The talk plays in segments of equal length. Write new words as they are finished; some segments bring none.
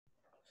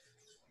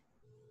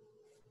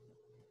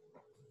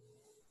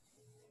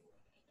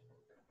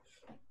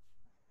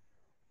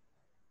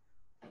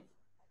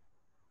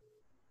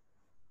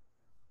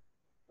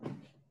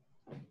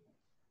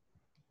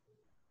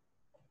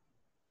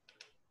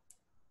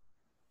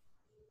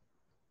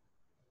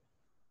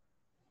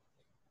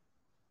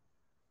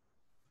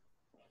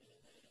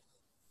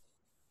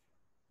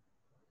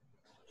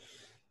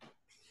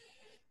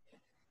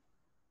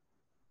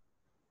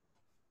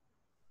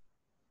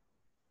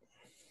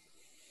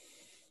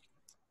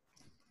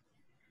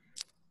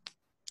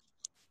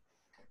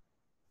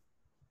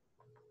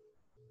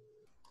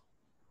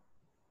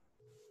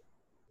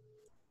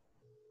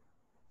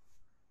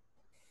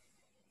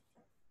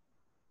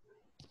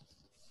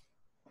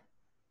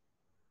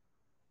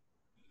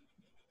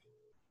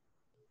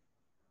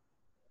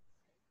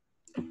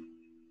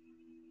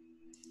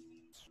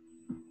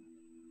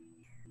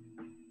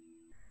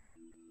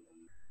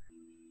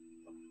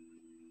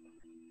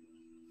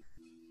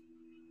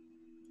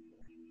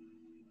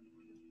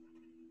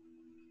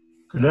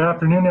Good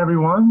afternoon,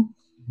 everyone.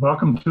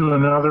 Welcome to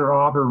another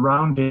AUBER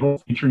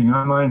roundtable featuring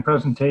online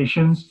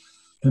presentations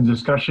and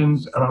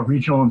discussions about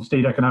regional and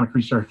state economic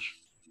research.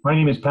 My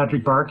name is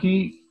Patrick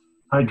Barkey.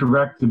 I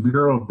direct the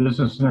Bureau of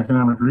Business and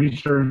Economic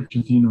Research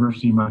at the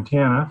University of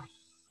Montana.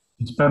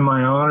 It's been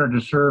my honor to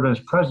serve as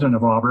president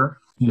of AUBER,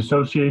 the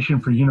Association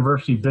for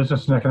University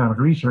Business and Economic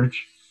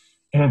Research,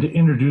 and to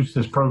introduce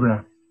this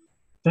program.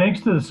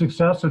 Thanks to the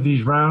success of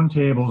these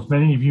roundtables,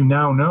 many of you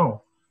now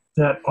know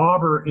that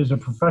AUBER is a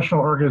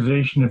professional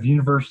organization of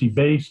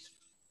university-based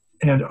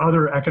and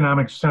other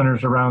economic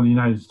centers around the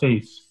United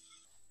States.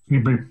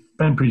 We've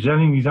been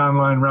presenting these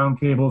online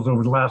roundtables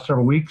over the last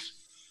several weeks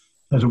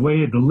as a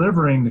way of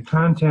delivering the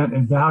content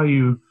and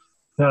value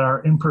that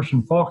our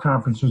in-person fall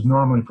conferences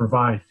normally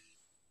provide.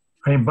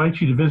 I invite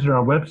you to visit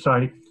our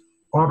website,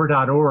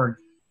 auber.org,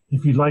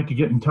 if you'd like to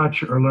get in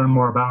touch or learn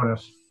more about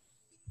us.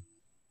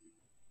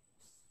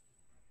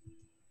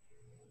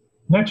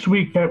 Next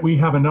week, we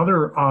have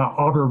another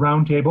AUBER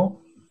roundtable,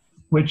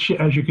 which,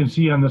 as you can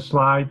see on the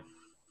slide,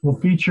 will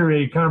feature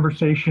a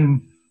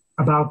conversation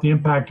about the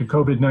impact of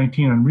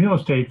COVID-19 on real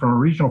estate from a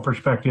regional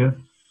perspective.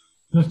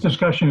 This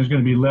discussion is going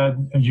to be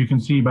led, as you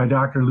can see, by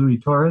Dr.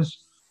 Luis Torres,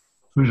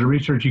 who's a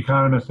research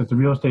economist at the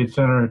Real Estate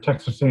Center at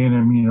Texas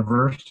A&M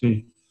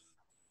University.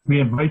 We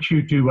invite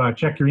you to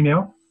check your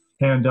email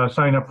and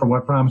sign up for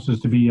what promises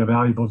to be a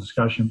valuable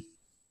discussion.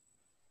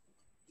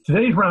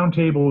 Today's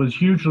roundtable is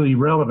hugely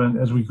relevant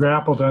as we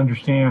grapple to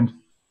understand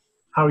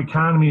how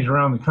economies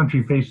around the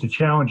country face the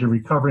challenge of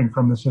recovering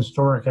from this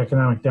historic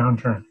economic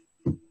downturn.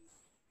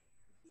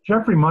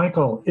 Jeffrey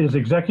Michael is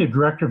Executive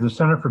Director of the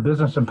Center for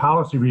Business and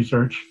Policy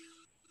Research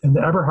in the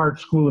Eberhart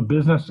School of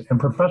Business and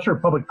Professor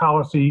of Public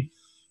Policy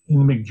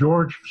in the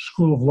McGeorge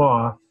School of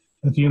Law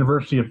at the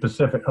University of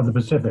the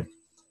Pacific.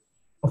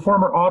 A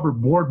former AUBER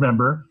board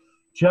member,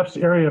 Jeff's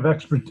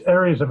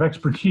areas of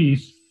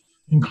expertise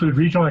include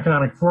regional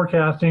economic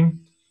forecasting,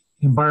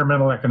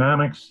 environmental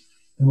economics,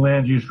 and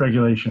land use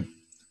regulation.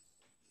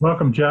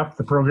 Welcome, Jeff.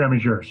 The program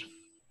is yours.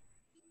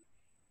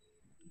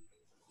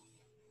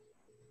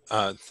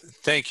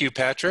 Thank you,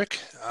 Patrick.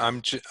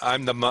 I'm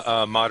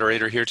the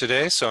moderator here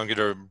today, so I'm going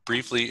to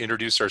briefly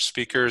introduce our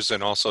speakers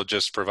and also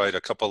just provide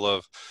a couple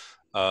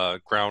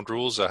of ground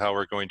rules of how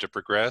we're going to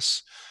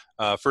progress.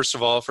 First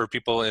of all, for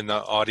people in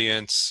the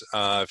audience,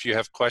 if you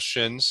have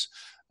questions,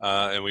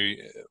 and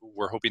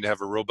we're hoping to have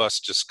a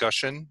robust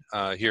discussion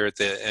here at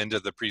the end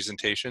of the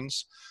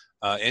presentations.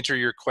 Enter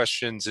your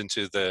questions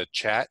into the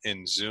chat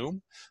in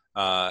Zoom,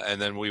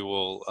 and then we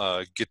will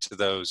get to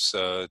those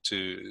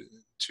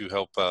to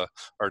help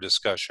our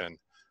discussion.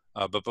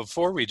 But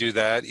before we do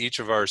that, each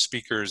of our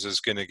speakers is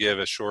going to give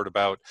a short,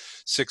 about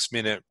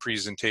 6-minute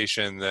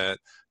presentation that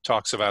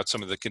talks about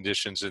some of the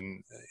conditions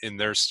in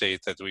their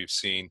state that we've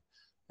seen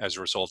as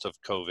a result of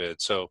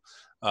COVID. So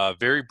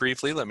very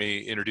briefly, let me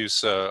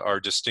introduce our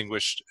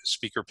distinguished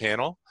speaker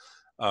panel.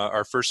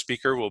 Our first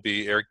speaker will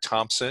be Eric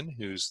Thompson,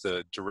 who's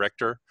the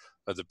Director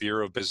of the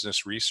Bureau of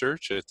Business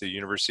Research at the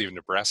University of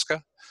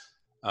Nebraska.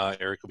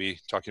 Eric will be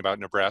talking about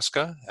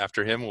Nebraska.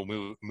 After him,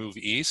 we'll move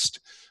east,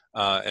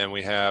 and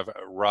we have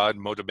Rod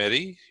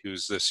Motamedi,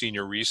 who's the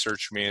Senior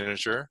Research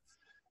Manager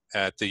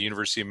at the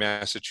University of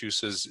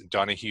Massachusetts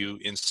Donahue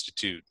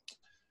Institute.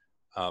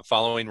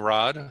 Following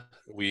Rod,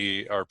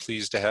 we are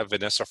pleased to have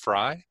Vanessa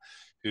Fry,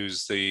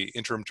 who's the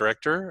Interim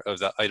Director of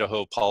the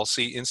Idaho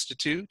Policy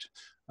Institute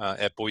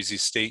at Boise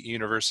State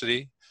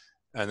University.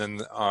 And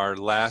then our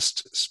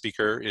last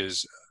speaker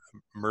is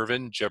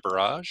Mervyn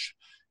Jebaraj.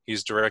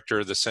 He's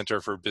Director of the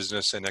Center for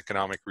Business and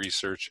Economic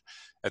Research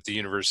at the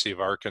University of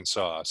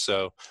Arkansas.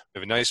 So we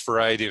have a nice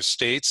variety of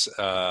states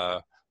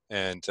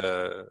and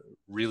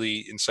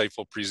really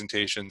insightful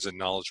presentations and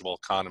knowledgeable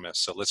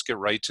economists. So let's get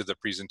right to the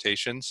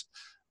presentations.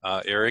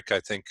 Eric,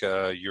 I think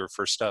you're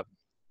first up.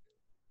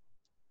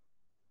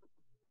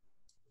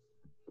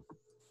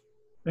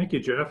 Thank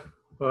you, Jeff.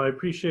 Well, I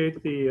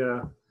appreciate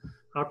the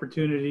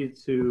opportunity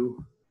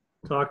to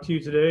talk to you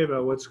today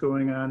about what's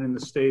going on in the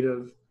state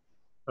of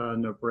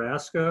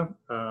Nebraska.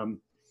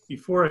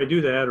 Before I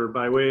do that, or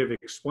by way of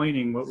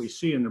explaining what we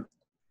see in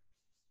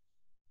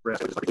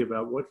Nebraska, I'll talk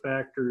about what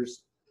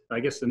factors, I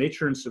guess the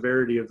nature and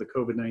severity of the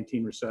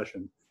COVID-19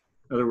 recession.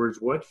 In other words,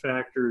 what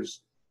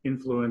factors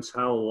influence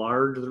how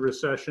large the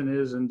recession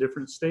is in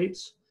different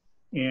states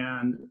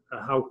and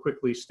how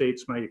quickly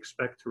states might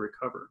expect to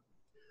recover.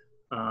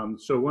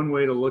 So one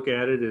way to look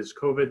at it is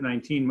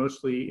COVID-19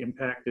 mostly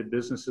impacted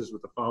businesses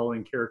with the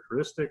following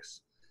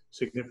characteristics: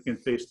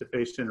 significant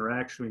face-to-face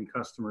interaction between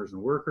customers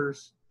and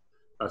workers,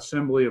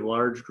 assembly of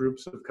large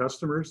groups of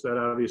customers. That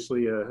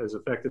obviously has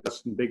affected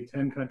us in Big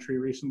Ten country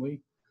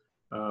recently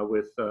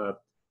with the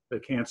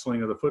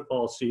canceling of the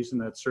football season.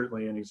 That's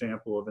certainly an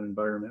example of an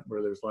environment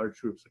where there's large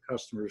groups of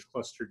customers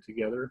clustered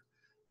together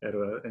at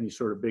any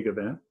sort of big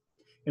event.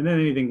 And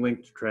then anything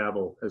linked to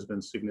travel has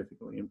been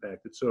significantly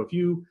impacted. So if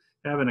you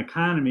have an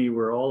economy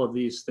where all of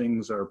these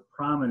things are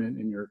prominent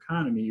in your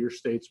economy, your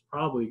state's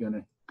probably going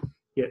to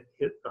get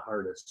hit the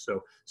hardest.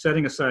 So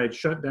setting aside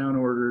shutdown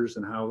orders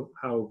and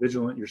how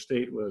vigilant your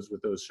state was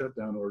with those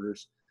shutdown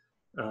orders,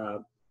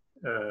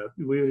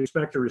 we would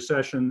expect a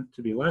recession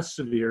to be less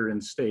severe in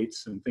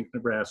states, and think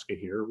Nebraska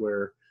here,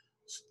 where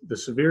the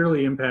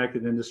severely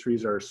impacted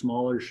industries are a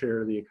smaller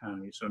share of the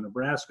economy. So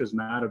Nebraska is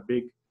not a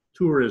big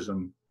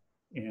tourism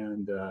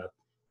and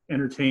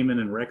entertainment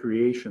and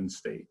recreation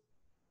state.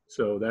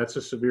 So that's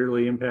a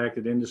severely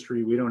impacted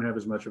industry. We don't have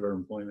as much of our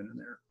employment in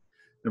there.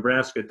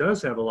 Nebraska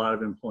does have a lot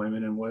of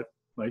employment in what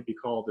might be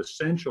called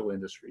essential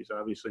industries.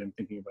 Obviously, I'm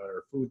thinking about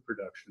our food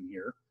production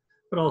here,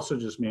 but also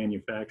just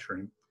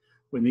manufacturing.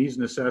 When these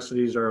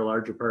necessities are a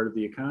larger part of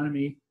the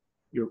economy,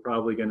 you're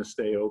probably going to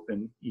stay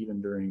open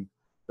even during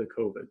the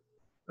COVID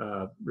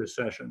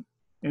recession.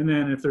 And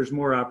then if there's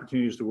more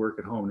opportunities to work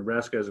at home,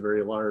 Nebraska has a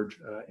very large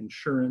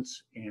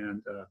insurance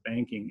and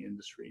banking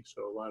industry,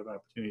 so a lot of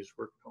opportunities to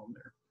work at home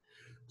there.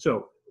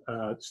 So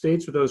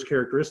states with those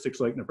characteristics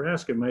like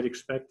Nebraska might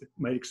expect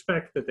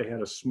that they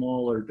had a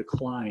smaller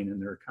decline in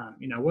their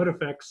economy. Now, what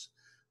affects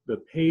the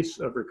pace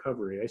of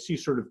recovery? I see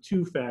sort of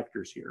two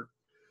factors here.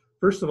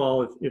 First of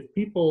all, if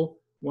people,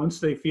 once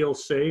they feel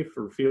safe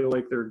or feel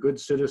like they're good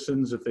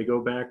citizens, if they go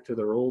back to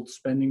their old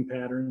spending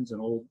patterns and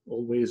old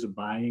ways of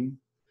buying,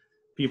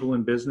 people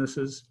and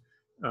businesses,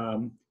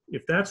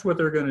 if that's what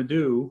they're going to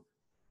do,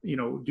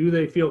 do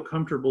they feel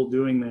comfortable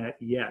doing that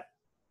yet?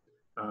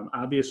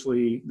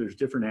 Obviously, there's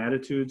different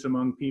attitudes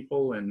among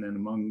people and then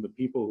among the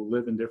people who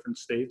live in different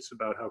states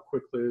about how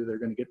quickly they're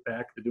going to get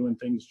back to doing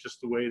things just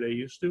the way they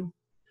used to.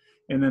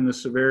 And then the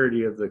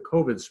severity of the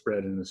COVID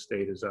spread in the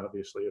state is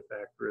obviously a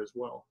factor as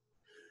well.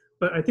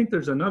 But I think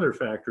there's another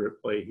factor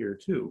at play here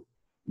too.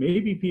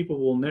 Maybe people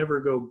will never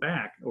go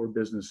back, or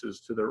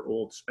businesses, to their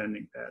old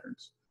spending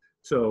patterns.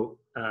 So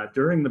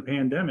during the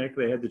pandemic,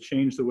 they had to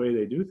change the way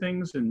they do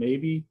things, and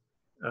maybe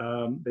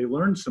they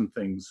learned some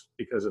things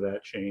because of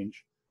that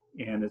change,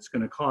 and it's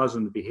going to cause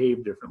them to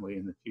behave differently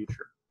in the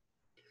future.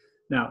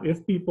 Now,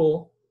 if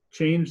people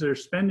change their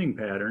spending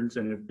patterns,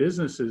 and if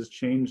businesses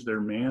change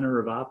their manner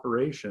of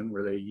operation,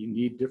 where they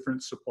need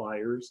different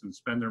suppliers and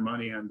spend their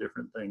money on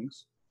different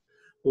things,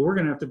 well, we're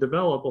going to have to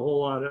develop a whole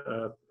lot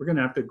of, we're going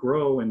to have to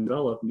grow and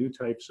develop new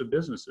types of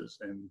businesses.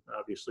 And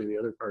obviously the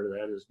other part of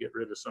that is get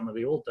rid of some of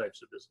the old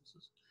types of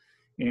businesses.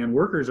 And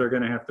workers are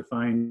going to have to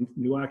find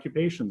new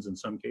occupations in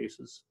some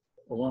cases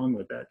along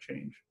with that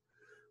change.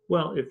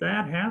 Well, if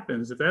that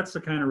happens, if that's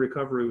the kind of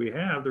recovery we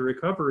have, the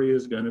recovery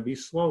is going to be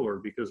slower,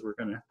 because we're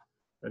going to,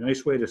 a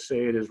nice way to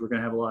say it is we're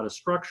going to have a lot of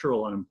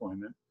structural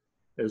unemployment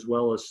as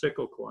well as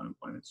cyclical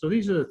unemployment. So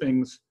these are the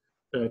things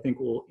that I think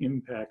will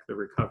impact the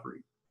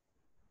recovery.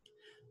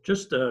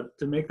 Just to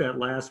make that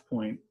last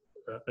point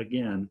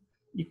again,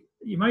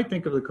 you might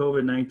think of the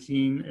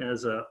COVID-19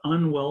 as an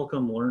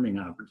unwelcome learning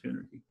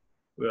opportunity.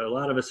 A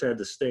lot of us had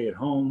to stay at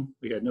home.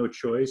 We had no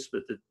choice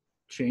but to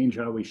change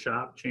how we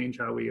shop, change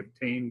how we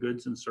obtain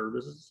goods and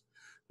services.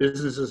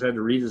 Businesses had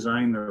to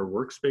redesign their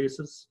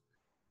workspaces,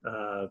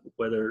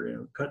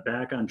 whether cut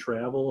back on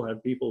travel,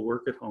 have people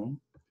work at home.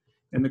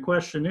 And the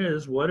question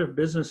is, what if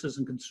businesses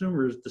and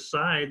consumers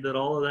decide that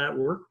all of that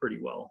worked pretty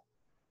well?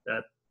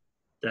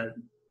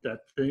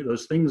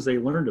 Those things they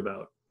learned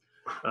about.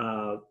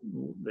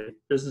 The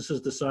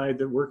businesses decide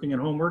that working at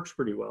home works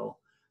pretty well,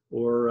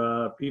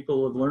 or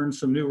people have learned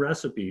some new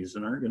recipes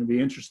and aren't going to be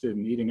interested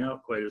in eating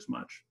out quite as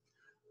much.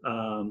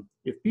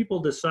 If people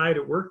decide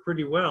it worked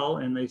pretty well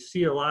and they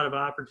see a lot of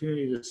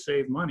opportunity to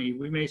save money,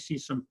 we may see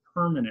some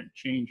permanent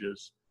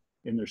changes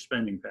in their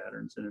spending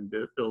patterns and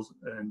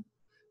in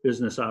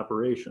business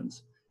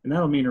operations. And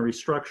that'll mean a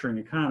restructuring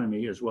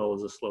economy as well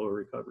as a slower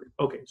recovery.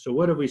 Okay, so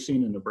what have we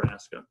seen in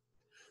Nebraska?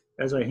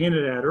 As I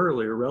hinted at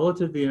earlier,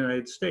 relative to the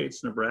United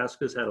States,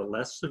 Nebraska's had a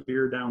less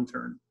severe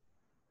downturn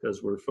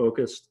because we're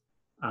focused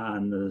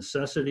on the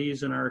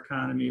necessities in our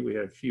economy. We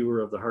have fewer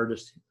of the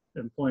hardest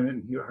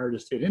employment and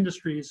hardest hit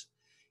industries,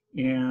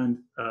 and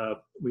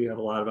we have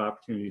a lot of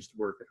opportunities to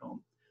work at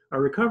home. Our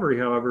recovery,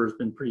 however, has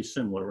been pretty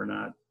similar. We're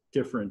not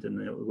different in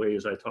the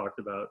ways I talked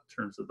about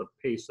in terms of the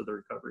pace of the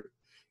recovery.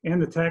 And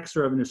the tax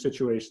revenue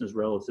situation is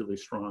relatively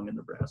strong in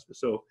Nebraska.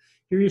 So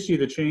here you see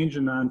the change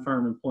in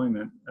non-farm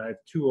employment. I have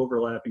two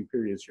overlapping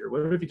periods here.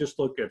 What if you just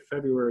look at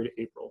February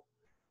to April,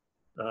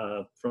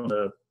 from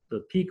the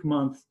peak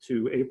month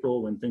to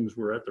April when things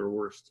were at their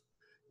worst?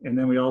 And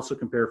then we also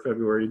compare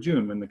February to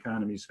June when the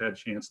economy's had a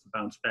chance to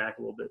bounce back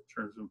a little bit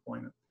in terms of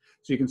employment.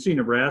 So you can see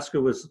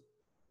Nebraska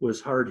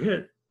was hard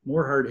hit,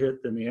 more hard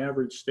hit than the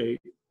average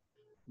state,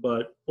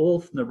 but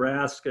both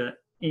Nebraska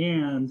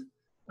and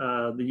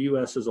the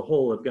U.S. as a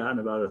whole have gotten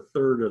about a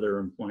third of their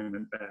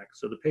employment back.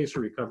 So the pace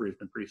of recovery has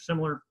been pretty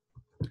similar.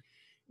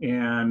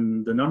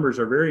 And the numbers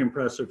are very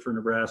impressive for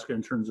Nebraska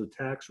in terms of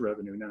tax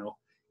revenue. Now,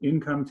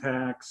 income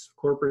tax,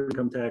 corporate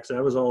income tax,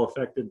 that was all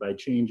affected by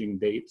changing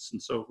dates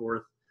and so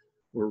forth,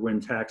 or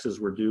when taxes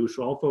were due.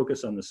 So I'll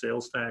focus on the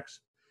sales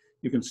tax.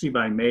 You can see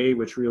by May,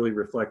 which really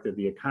reflected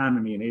the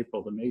economy in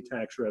April, the May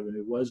tax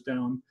revenue was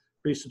down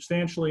pretty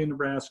substantially in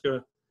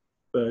Nebraska,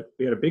 but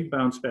we had a big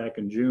bounce back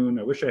in June.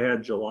 I wish I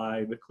had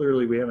July, but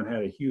clearly we haven't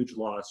had a huge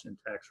loss in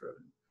tax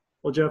revenue.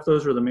 Well, Jeff,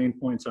 those were the main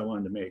points I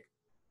wanted to make.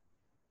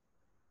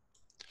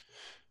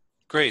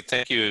 Great,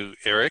 thank you,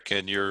 Eric,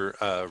 and you're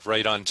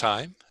right on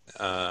time.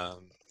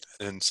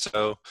 And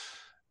so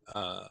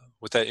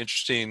with that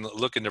interesting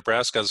look in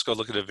Nebraska, let's go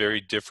look at a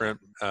very different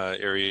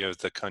area of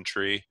the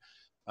country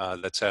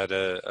that's had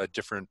a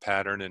different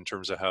pattern in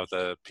terms of how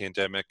the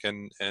pandemic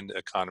and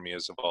economy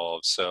has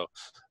evolved. So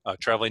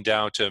traveling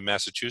down to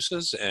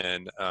Massachusetts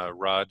and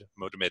Rod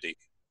Motamedi.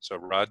 So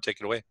Rod,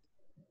 take it away.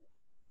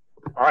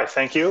 All right,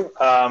 thank you.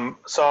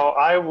 So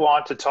I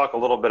want to talk a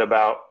little bit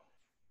about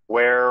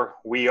where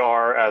we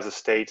are as a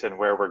state and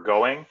where we're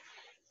going.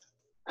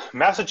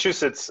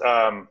 Massachusetts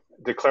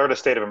declared a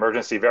state of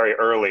emergency very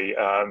early,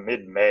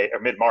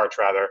 mid-March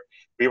rather.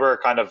 We were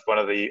kind of one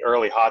of the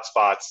early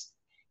hotspots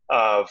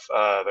of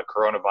the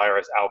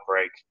coronavirus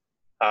outbreak.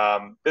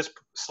 This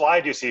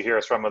slide you see here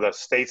is from the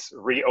state's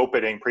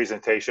reopening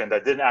presentation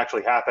that didn't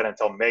actually happen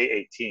until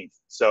May 18th.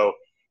 So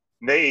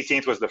May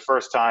 18th was the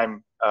first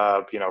time,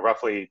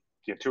 roughly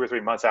 2 or 3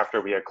 months after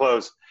we had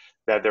closed,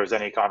 that there was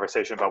any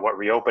conversation about what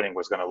reopening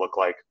was going to look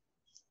like.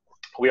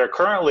 We are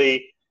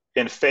currently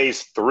in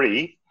phase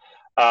 3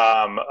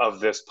 of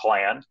this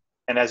plan.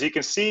 And as you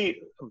can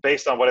see,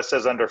 based on what it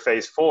says under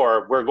phase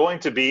 4, we're going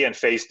to be in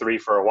phase 3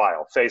 for a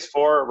while. Phase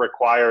 4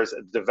 requires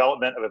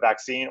development of a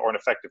vaccine or an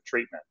effective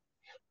treatment,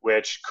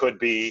 which could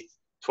be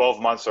 12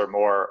 months or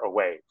more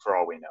away for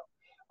all we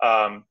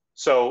know.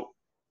 So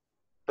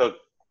the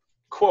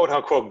quote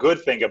unquote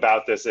good thing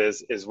about this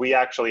is we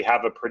actually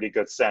have a pretty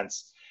good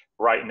sense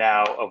right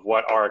now of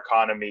what our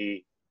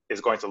economy is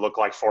going to look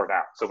like for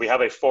now. So we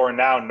have a for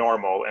now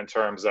normal in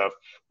terms of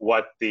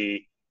what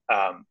the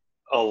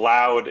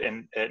allowed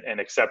and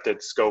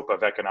accepted scope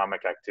of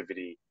economic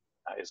activity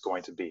is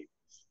going to be.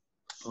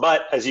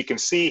 But as you can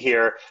see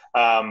here,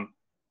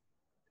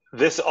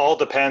 this all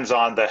depends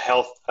on the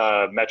health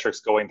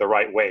metrics going the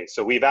right way.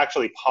 So we've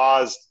actually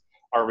paused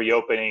our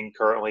reopening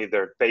currently.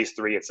 Their phase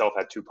 3 itself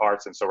had 2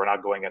 parts, and so we're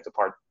not going into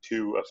part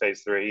 2 of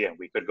phase 3, and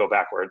we could go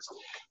backwards.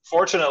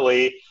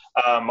 Fortunately,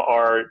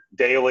 our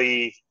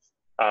daily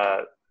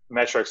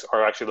metrics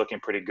are actually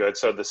looking pretty good.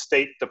 So the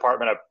State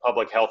Department of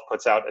Public Health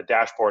puts out a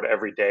dashboard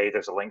every day.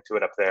 There's a link to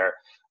it up there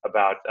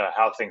about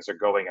how things are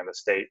going in the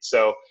state.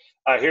 So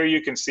here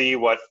you can see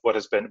what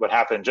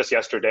happened just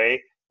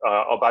yesterday.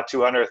 About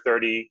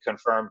 230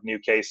 confirmed new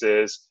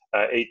cases,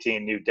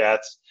 18 new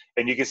deaths,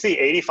 and you can see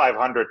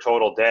 8,500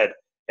 total dead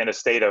in a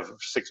state of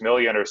 6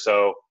 million or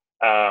so.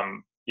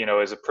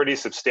 Is a pretty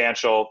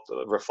substantial,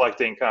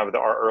 reflecting kind of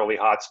our early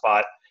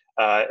hotspot.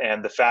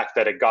 And the fact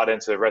that it got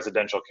into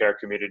residential care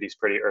communities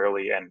pretty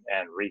early and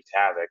wreaked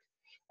havoc,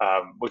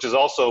 which is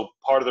also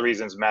part of the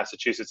reasons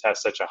Massachusetts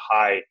has such a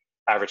high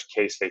average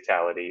case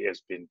fatality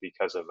has been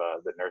because of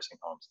the nursing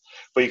homes.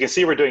 But you can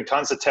see we're doing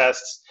tons of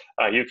tests.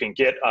 You can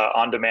get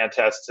on-demand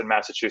tests in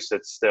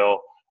Massachusetts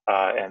still,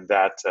 and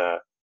that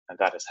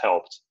has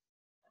helped.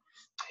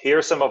 Here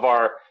are some of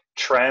our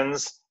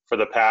trends for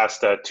the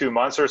past 2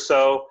 months or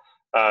so.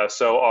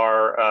 So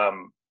our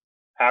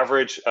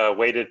average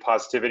weighted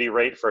positivity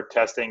rate for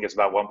testing is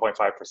about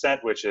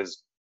 1.5%, which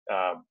is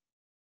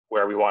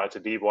where we want it to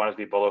be. We want it to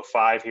be below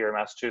 5 here in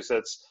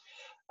Massachusetts.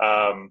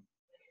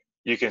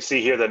 You can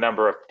see here the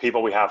number of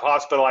people we have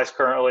hospitalized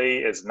currently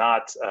is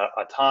not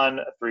a ton,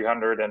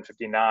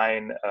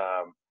 359.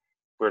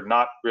 We're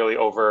not really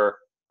over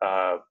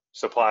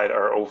supplied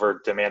or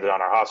over demanded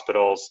on our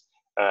hospitals,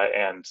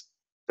 and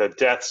the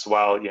deaths,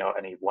 while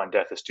any one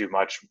death is too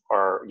much,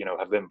 are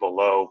have been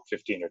below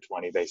 15 or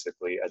 20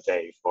 basically a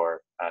day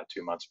for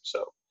 2 months or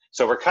so.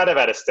 So we're kind of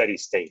at a steady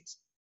state.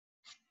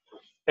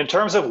 In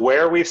terms of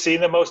where we've seen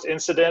the most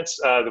incidents,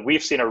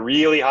 we've seen a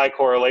really high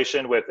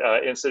correlation with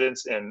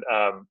incidents in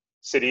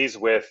cities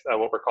with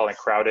what we're calling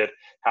crowded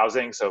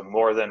housing, so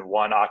more than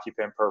 1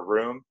 occupant per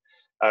room.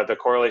 The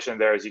correlation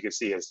there, as you can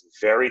see, is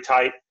very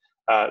tight.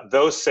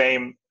 Those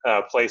same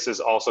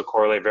places also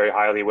correlate very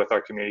highly with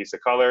our communities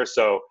of color.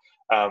 So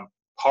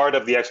part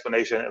of the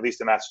explanation, at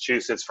least in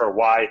Massachusetts, for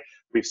why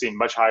we've seen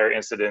much higher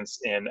incidence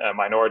in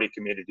minority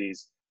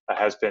communities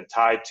has been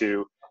tied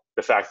to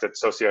the fact that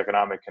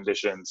socioeconomic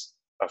conditions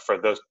for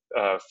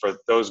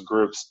those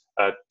groups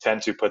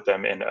tend to put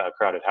them in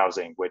crowded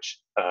housing, which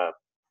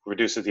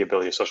reduces the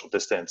ability of social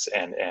distance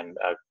and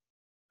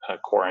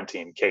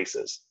quarantine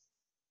cases.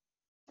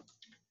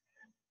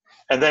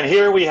 And then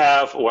here we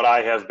have what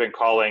I have been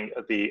calling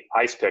the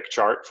ice pick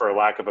chart, for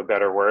lack of a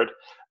better word.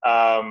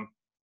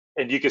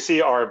 And you can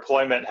see our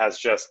employment has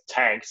just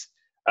tanked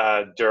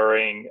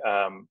during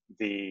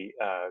the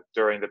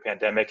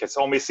pandemic. It's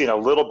only seen a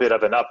little bit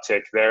of an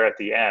uptick there at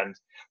the end,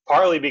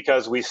 partly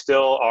because we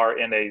still are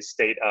in a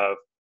state of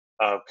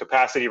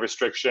capacity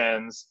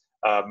restrictions,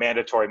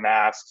 mandatory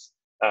masks,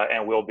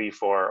 and will be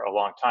for a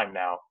long time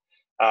now.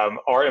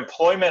 Our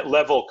employment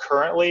level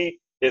currently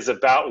is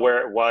about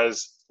where it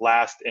was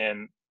last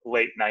in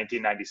late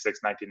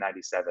 1996,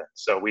 1997.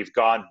 So we've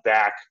gone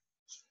back,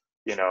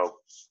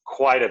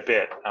 quite a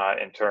bit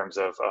in terms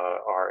of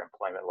our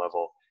employment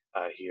level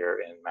here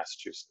in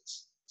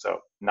Massachusetts. So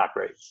not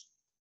great.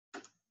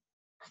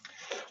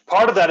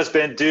 Part of that has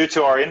been due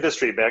to our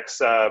industry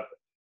mix.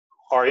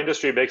 Our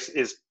industry mix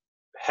is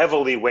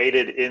heavily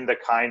weighted in the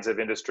kinds of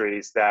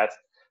industries that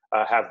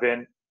have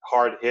been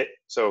hard hit.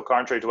 So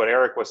contrary to what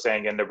Eric was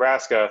saying, in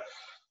Nebraska,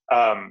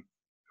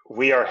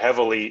 we are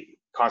heavily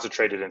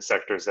concentrated in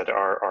sectors that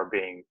are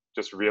being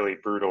just really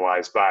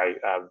brutalized by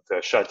the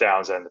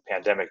shutdowns and the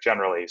pandemic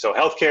generally. So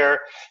healthcare,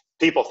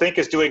 people think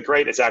is doing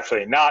great. It's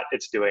actually not.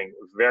 It's doing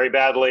very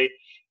badly.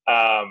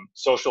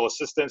 Social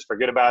assistance,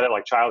 forget about it,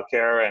 like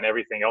childcare and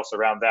everything else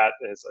around that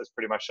is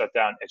pretty much shut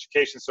down.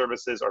 Education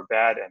services are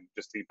bad and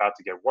just about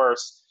to get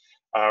worse.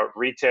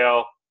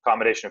 Retail,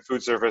 accommodation and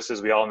food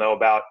services, we all know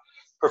about.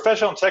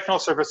 Professional and technical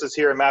services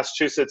here in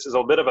Massachusetts is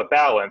a bit of a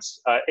balance,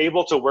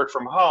 able to work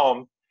from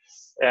home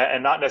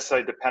and not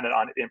necessarily dependent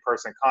on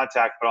in-person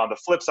contact. But on the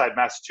flip side,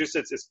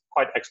 Massachusetts is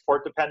quite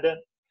export dependent.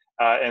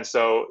 And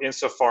so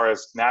insofar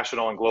as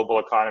national and global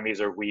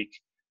economies are weak,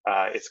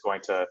 it's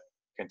going to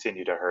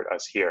continue to hurt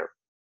us here.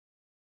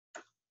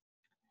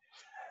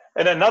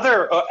 And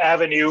another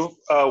avenue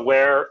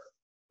where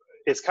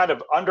it's kind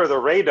of under the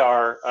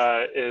radar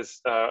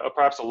is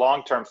perhaps a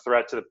long-term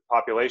threat to the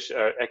population,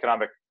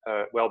 economic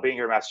well-being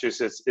here in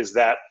Massachusetts, is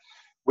that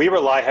we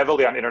rely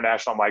heavily on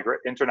international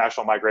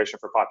migration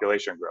for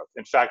population growth.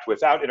 In fact,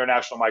 without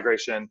international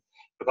migration,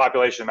 the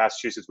population of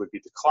Massachusetts would be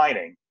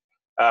declining.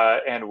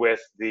 And with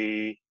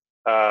the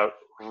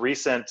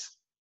recent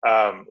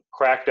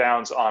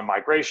crackdowns on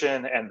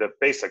migration and the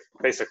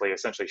basically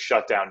essentially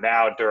shutdown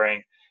now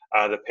during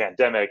the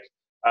pandemic,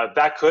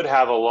 that could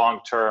have a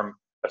long-term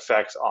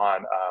effect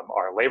on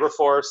our labor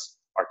force,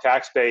 our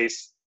tax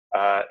base,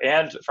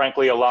 and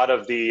frankly, a lot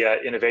of the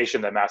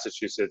innovation that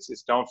Massachusetts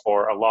is known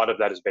for. A lot of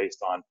that is based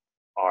on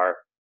our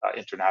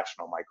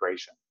international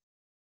migration.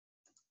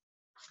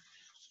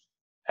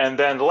 And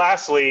then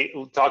lastly,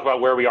 we'll talk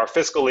about where we are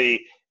fiscally.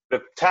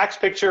 The tax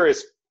picture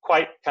is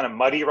quite kind of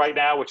muddy right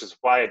now, which is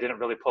why I didn't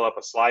really pull up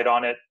a slide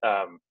on it.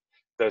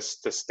 The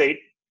state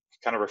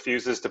kind of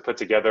refuses to put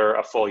together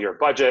a full year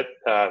budget,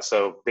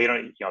 so they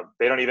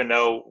don't even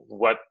know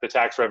what the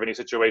tax revenue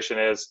situation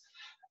is.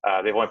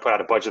 They've only put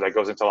out a budget that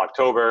goes until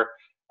October.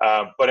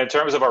 But in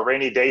terms of our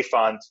rainy day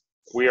fund,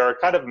 we are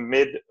kind of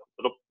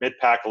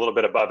mid-pack, a little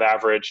bit above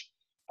average,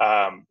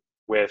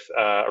 with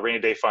a rainy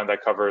day fund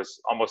that covers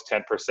almost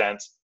 10%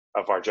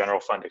 of our general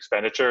fund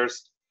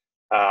expenditures,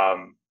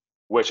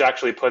 which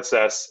actually puts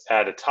us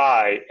at a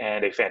tie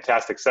and a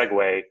fantastic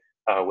segue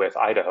with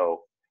Idaho,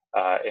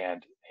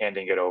 and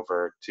handing it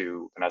over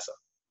to Vanessa.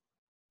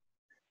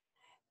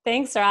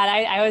 Thanks, Rod.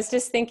 I was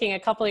just thinking a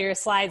couple of your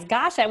slides.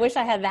 Gosh, I wish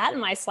I had that in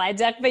my slide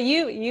deck, but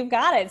you've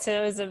got it. So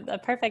it was a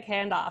perfect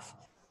handoff.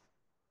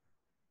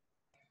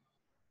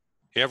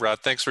 Yeah, Rod,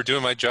 thanks for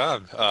doing my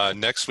job.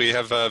 Next, we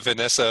have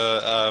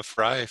Vanessa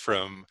Fry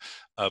from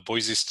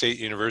Boise State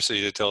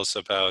University to tell us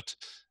about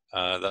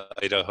the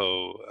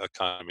Idaho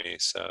economy.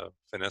 So,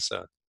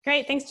 Vanessa.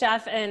 Great. Thanks,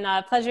 Jeff.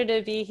 And pleasure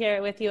to be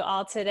here with you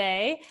all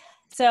today.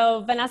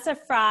 So Vanessa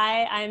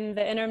Fry, I'm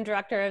the interim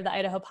director of the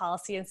Idaho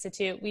Policy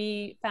Institute.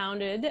 We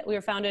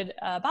were founded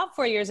about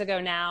 4 years ago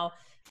now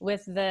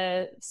with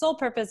the sole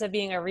purpose of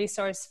being a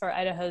resource for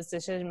Idaho's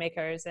decision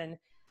makers. And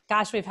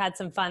gosh, we've had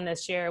some fun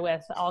this year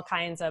with all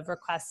kinds of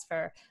requests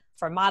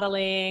for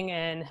modeling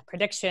and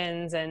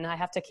predictions. And I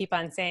have to keep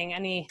on saying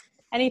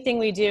anything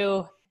we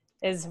do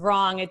is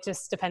wrong. It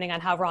just depending on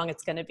how wrong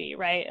it's going to be,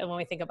 right? And when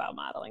we think about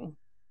modeling.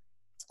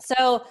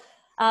 So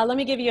let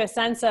me give you a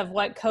sense of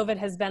what COVID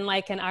has been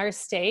like in our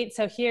state.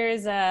 So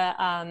here's a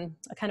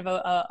kind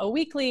of a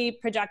weekly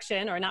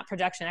projection, or not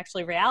projection,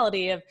 actually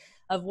reality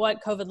of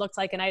what COVID looked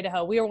like in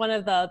Idaho. We were one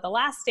of the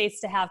last states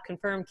to have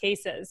confirmed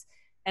cases.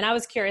 And I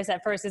was curious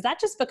at first, is that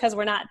just because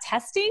we're not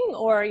testing,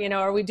 or,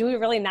 do we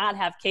really not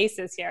have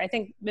cases here? I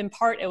think in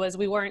part it was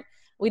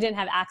we didn't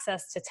have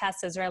access to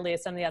tests as readily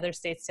as some of the other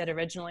states did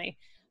originally.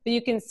 But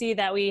you can see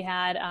that we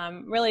had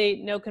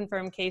really no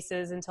confirmed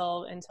cases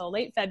until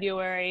late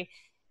February.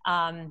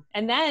 And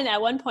then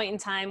at one point in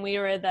time, we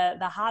were the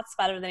hot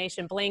spot of the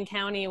nation. Blaine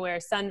County, where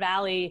Sun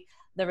Valley,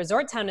 the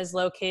resort town, is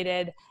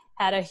located,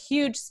 had a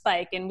huge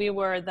spike, and we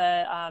were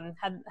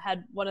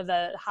had one of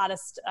the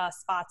hottest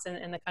spots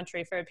in the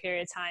country for a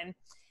period of time.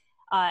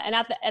 And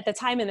at the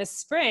time in the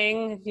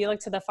spring, if you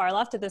look to the far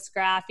left of this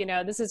graph,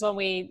 this is when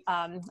we,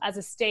 as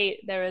a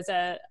state, there was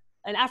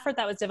an effort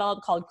that was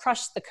developed called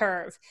Crush the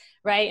Curve,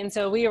 right? And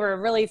so we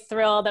were really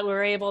thrilled that we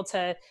were able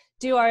to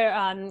do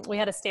we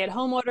had a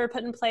stay-at-home order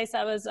put in place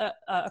that was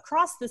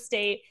across the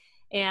state,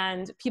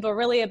 and people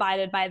really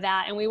abided by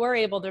that, and we were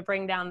able to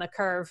bring down the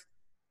curve.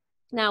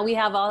 Now we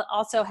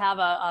also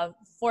have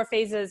 4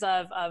 phases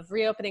of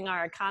reopening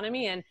our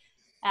economy, and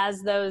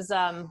as those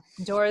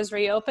doors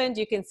reopened,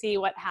 you can see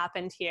what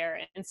happened here.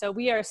 And so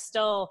we are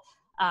still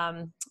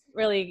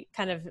really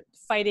kind of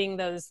fighting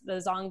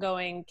those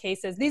ongoing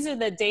cases. These are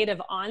the date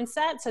of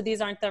onset, so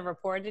these aren't the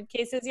reported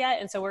cases yet,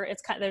 and so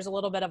there's a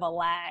little bit of a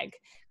lag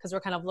because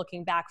we're kind of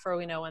looking back for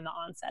when the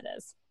onset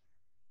is.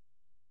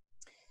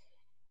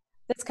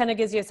 This kind of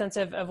gives you a sense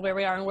of where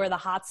we are and where the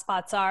hot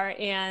spots are.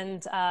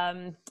 And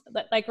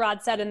like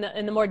Rod said,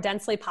 in the more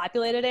densely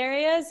populated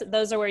areas,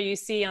 those are where you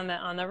see on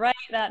the right,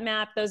 that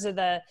map, those are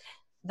the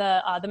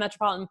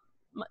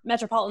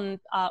metropolitan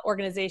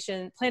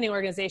planning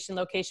organization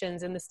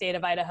locations in the state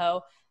of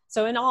Idaho.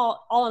 So in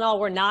all,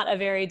 we're not a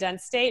very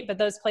dense state, but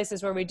those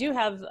places where we do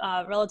have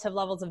relative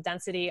levels of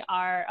density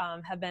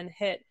have been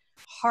hit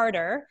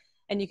harder.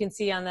 And you can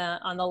see on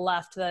the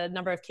left the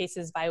number of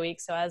cases by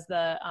week. So as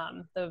the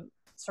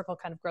circle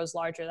kind of grows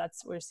larger,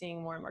 we're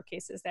seeing more and more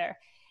cases there.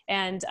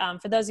 And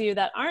for those of you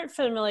that aren't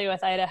familiar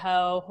with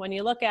Idaho, when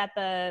you look at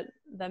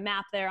the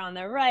map there on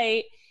the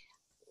right,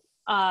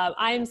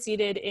 I am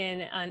seated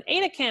in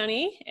Ada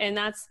County, and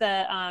that's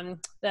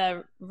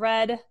the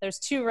red. There's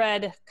two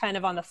red kind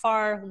of on the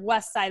far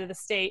west side of the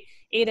state,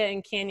 Ada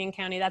and Canyon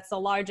County. That's the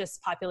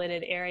largest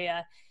populated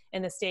area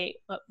in the state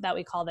that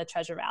we call the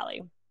Treasure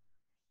Valley.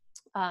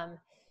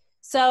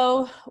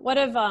 So what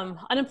have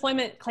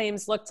unemployment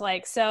claims looked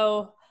like?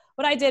 So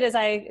what I did is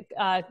I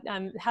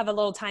have a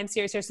little time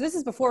series here. So this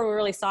is before we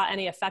really saw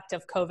any effect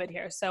of COVID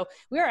here. So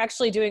we are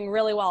actually doing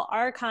really well.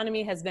 Our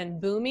economy has been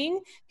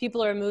booming.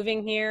 People are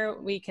moving here.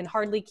 We can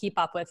hardly keep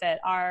up with it.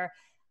 Our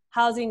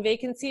housing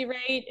vacancy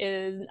rate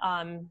is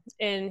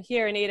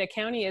here in Ada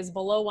County is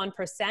below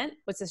 1%,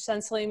 which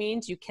essentially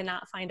means you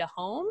cannot find a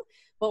home.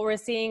 What we're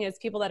seeing is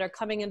people that are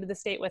coming into the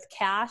state with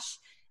cash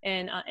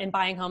and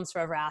buying homes for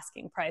over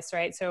asking price,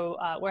 right? So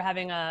we're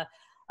having a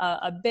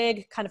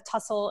big kind of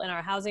tussle in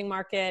our housing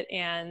market,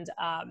 and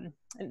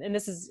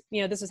this is,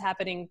 this was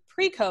happening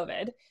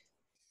pre-COVID,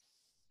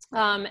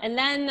 and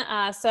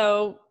then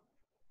so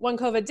when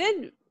COVID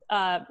did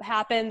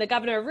happen, the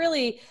governor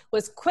really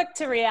was quick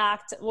to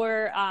react.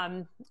 We're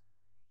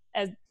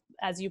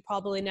as you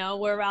probably know,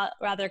 we're a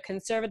rather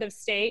conservative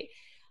state,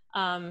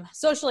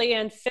 socially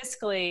and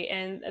fiscally,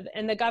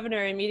 and the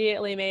governor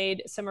immediately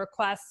made some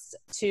requests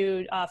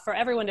for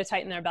everyone to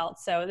tighten their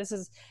belts. So this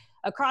is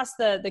across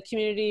the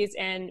communities,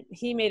 and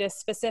he made a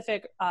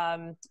specific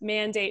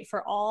mandate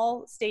for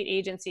all state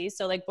agencies.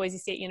 So like Boise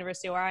State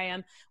University, where I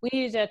am, we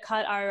needed to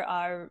cut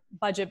our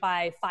budget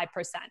by 5%.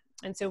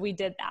 And so we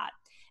did that.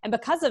 And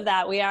because of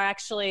that, we are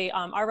actually,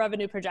 our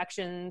revenue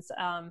projections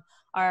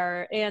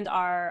where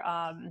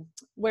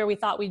we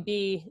thought we'd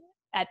be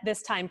at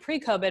this time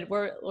pre-COVID,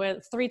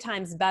 we're 3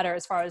 times better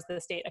as far as the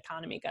state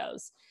economy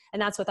goes.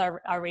 And that's with our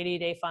rainy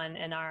day fund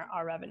and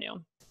our revenue.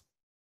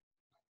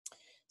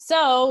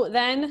 So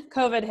then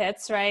COVID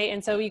hits, right?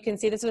 And so you can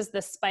see this was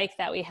the spike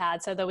that we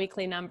had. So the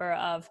weekly number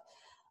of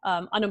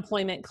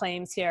unemployment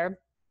claims here.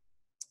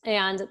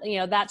 And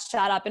that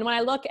shot up. And when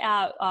I look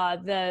at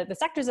the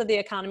sectors of the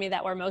economy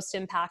that were most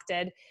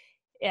impacted,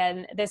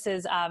 and this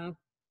is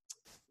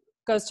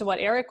goes to what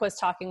Eric was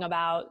talking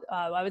about,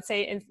 I would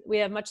say we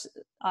have much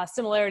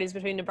similarities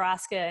between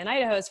Nebraska and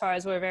Idaho as far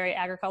as we're a very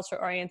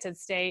agriculture-oriented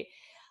state.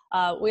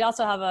 We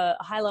also have a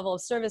high level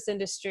of service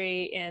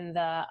industry in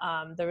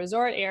the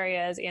resort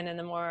areas and in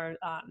the more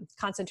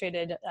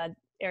concentrated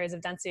areas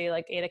of density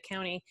like Ada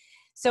County.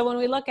 So when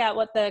we look at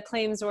what the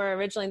claims were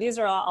originally, these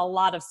are a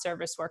lot of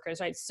service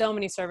workers, right? So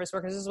many service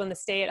workers. This is when the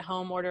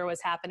stay-at-home order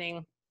was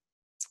happening.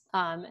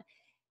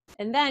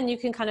 And then you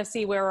can kind of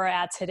see where we're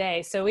at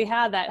today. So we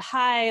had that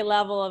high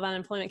level of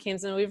unemployment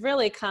claims, and we've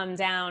really come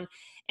down.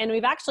 And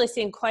we've actually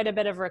seen quite a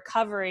bit of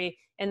recovery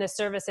in the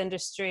service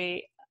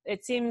industry.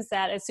 It seems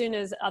that as soon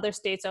as other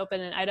states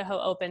opened and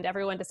Idaho opened,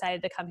 everyone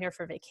decided to come here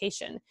for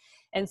vacation.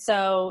 And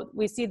so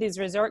we see these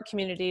resort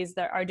communities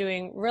that are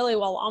doing really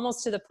well,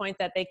 almost to the point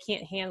that they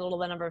can't handle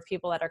the number of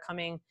people that are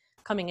coming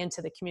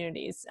into the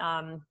communities.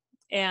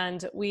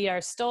 And we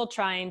are still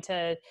trying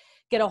to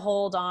get a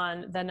hold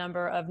on the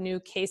number of new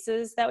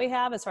cases that we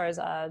have as far as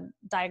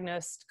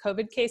diagnosed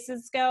COVID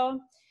cases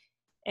go.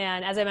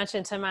 And as I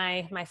mentioned to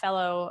my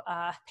fellow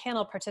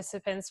panel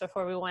participants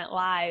before we went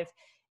live,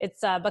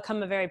 it's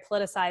become a very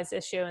politicized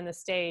issue in the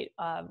state,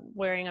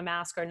 wearing a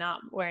mask or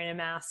not wearing a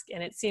mask.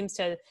 And it seems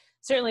to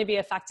certainly be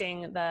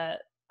affecting the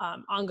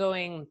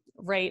ongoing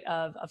rate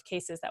of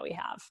cases that we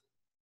have.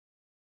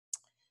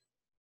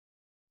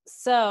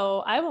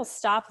 So I will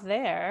stop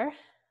there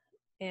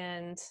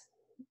and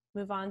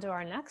move on to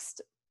our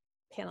next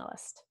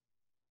panelist.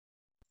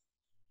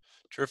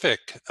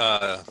 Terrific.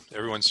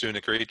 Everyone's doing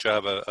a great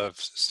job of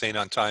staying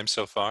on time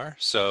so far.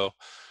 So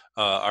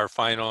our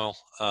final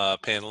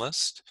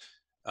panelist,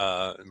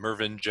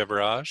 Mervyn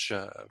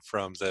Jebaraj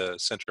from the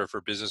Center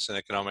for Business and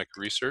Economic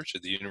Research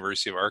at the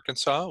University of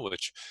Arkansas,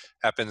 which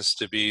happens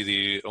to be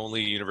the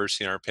only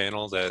university in our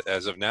panel that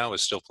as of now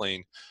is still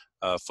playing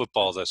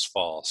football this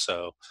fall.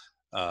 So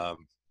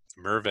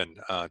Mervyn,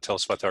 tell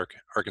us about the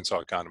Arkansas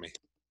economy.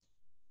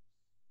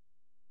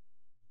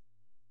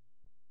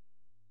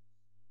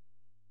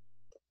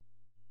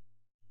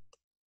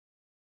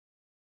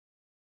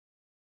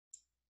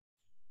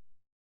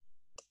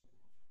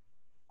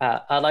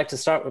 I'd like to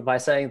start by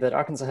saying that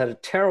Arkansas had a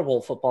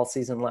terrible football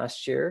season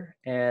last year,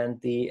 and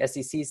the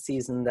SEC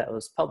season that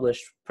was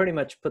published pretty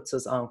much puts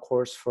us on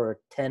course for a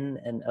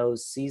 10-0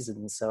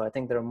 season. So I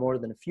think there are more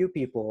than a few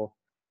people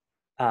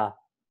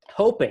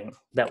hoping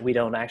that we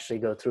don't actually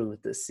go through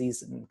with this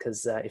season,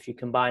 because if you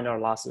combine our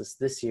losses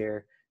this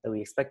year that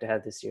we expect to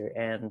have this year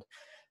and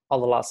all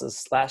the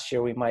losses last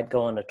year, we might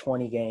go on a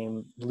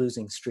 20-game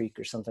losing streak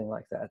or something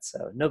like that.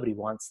 So nobody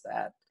wants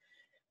that.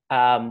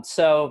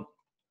 So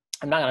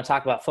I'm not going to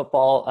talk about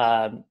football.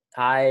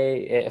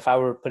 If I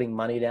were putting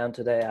money down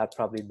today, I'd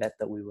probably bet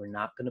that we were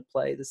not going to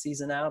play the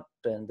season out,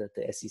 and that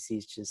the SEC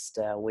is just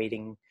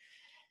waiting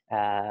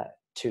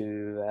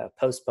to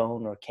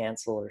postpone or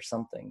cancel or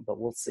something, but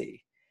we'll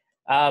see.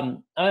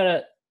 I'm going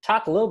to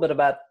talk a little bit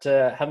about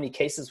how many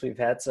cases we've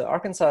had. So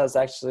Arkansas is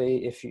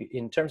actually,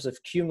 in terms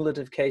of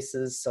cumulative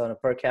cases on a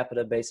per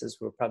capita basis,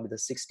 we're probably the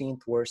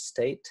 16th worst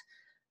state.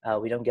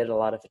 We don't get a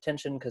lot of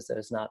attention because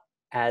there's not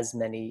as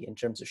many in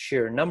terms of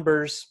sheer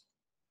numbers,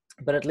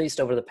 but at least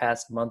over the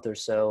past month or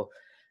so,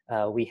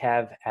 we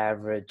have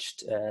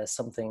averaged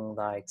something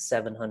like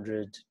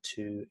 700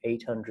 to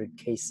 800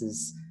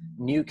 cases,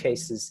 new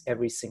cases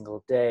every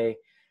single day,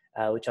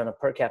 which on a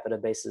per capita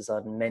basis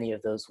on many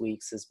of those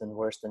weeks has been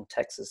worse than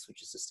Texas,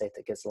 which is a state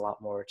that gets a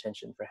lot more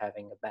attention for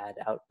having a bad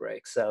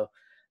outbreak. So,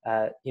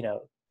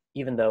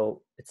 even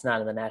though it's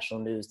not in the national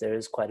news, there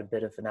is quite a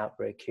bit of an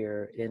outbreak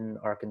here in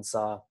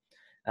Arkansas,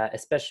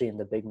 especially in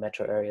the big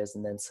metro areas,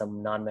 and then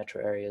some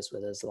non-metro areas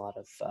where there's a lot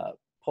of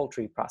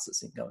poultry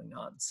processing going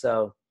on.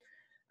 So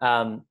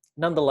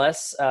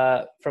nonetheless,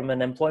 from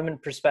an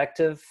employment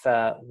perspective,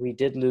 we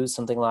did lose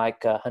something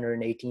like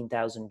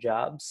 118,000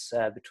 jobs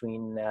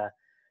between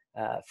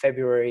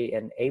February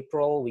and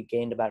April. We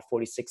gained about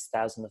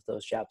 46,000 of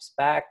those jobs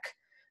back.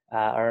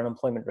 Our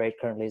unemployment rate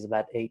currently is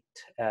about 8%,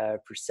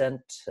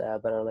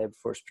 but our labor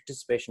force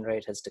participation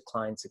rate has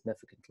declined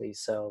significantly.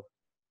 So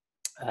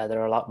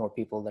there are a lot more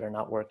people that are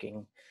not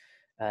working,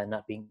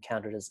 not being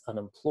counted as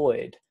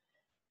unemployed.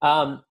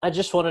 I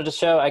just wanted to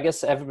show, I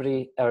guess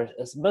everybody, or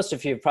most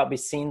of you have probably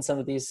seen some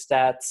of these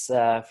stats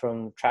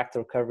from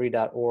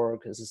tracktherecovery.org,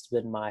 because it's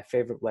been my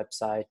favorite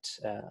website,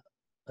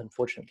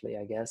 unfortunately,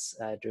 I guess,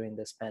 during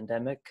this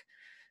pandemic,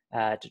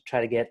 to try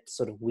to get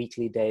sort of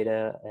weekly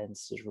data and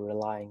sort of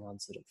relying on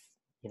sort of,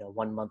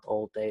 1 month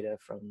old data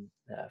from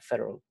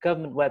federal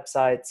government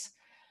websites.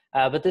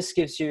 But this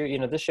gives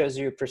you, this shows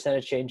you a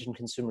percentage change in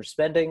consumer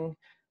spending.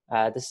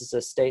 This is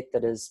a state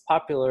that is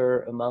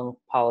popular among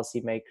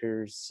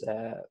policymakers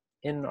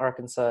in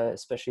Arkansas,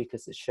 especially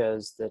because it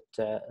shows that,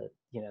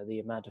 the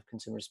amount of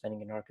consumer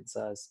spending in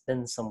Arkansas has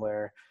been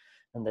somewhere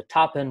on the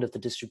top end of the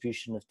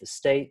distribution of the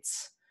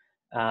states.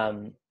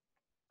 So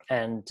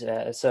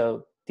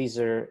these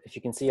are, if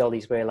you can see all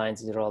these gray lines,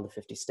 these are all the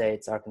 50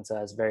 states.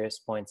 Arkansas at various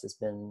points has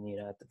been,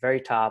 at the very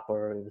top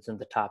or within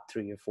the top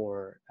 3 or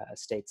 4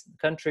 states in the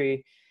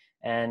country,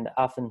 and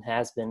often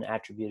has been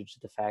attributed to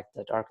the fact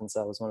that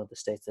Arkansas was one of the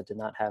states that did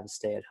not have a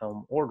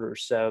stay-at-home order.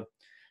 So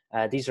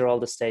these are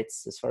all the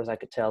states, as far as I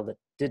could tell, that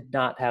did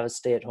not have a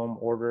stay-at-home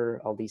order,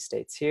 all these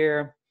states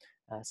here.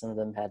 Some of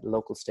them had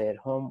local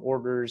stay-at-home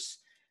orders.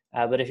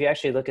 But if you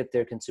actually look at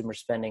their consumer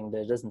spending,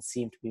 there doesn't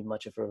seem to be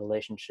much of a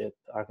relationship.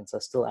 Arkansas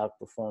still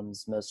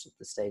outperforms most of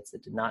the states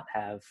that did not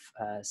have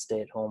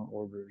stay-at-home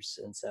orders.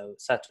 And so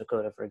South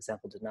Dakota, for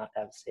example, did not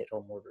have a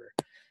stay-at-home order,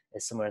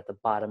 is somewhere at the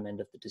bottom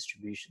end of the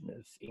distribution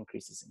of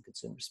increases in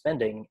consumer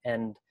spending.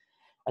 And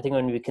I think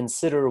when we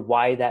consider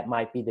why that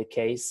might be the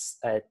case,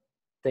 I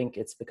think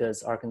it's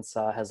because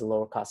Arkansas has a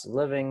lower cost of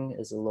living,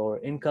 is a lower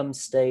income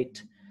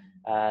state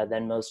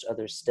than most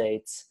other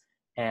states.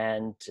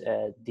 And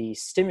the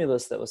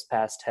stimulus that was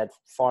passed had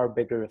far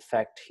bigger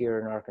effect here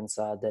in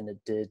Arkansas than it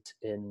did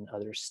in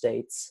other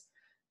states.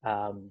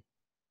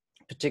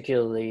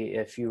 Particularly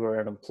if you were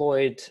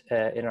unemployed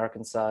in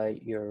Arkansas,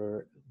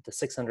 the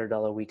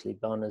 $600 weekly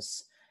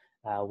bonus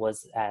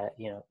was at,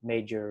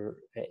 made your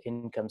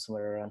income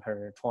somewhere around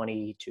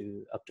 120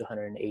 to up to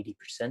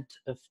 180%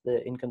 of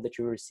the income that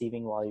you were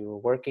receiving while you were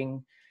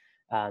working.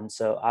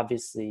 So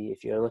obviously,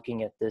 if you're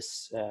looking at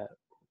this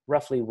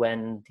roughly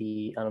when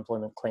the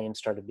unemployment claims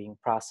started being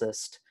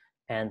processed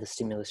and the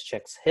stimulus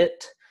checks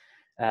hit,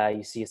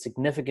 you see a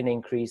significant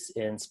increase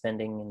in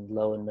spending in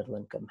low and middle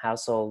income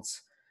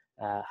households.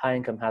 High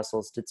income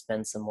households did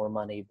spend some more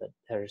money, but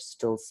they're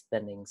still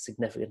spending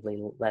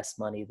significantly less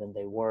money than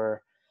they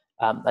were.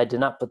 I did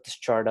not put this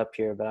chart up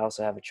here, but I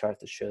also have a chart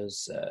that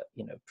shows,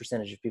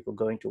 percentage of people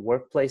going to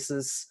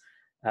workplaces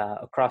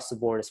across the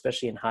board,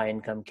 especially in high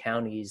income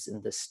counties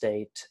in the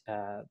state.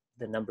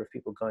 The number of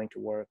people going to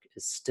work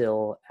is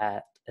still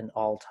at an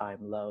all-time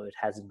low. It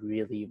hasn't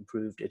really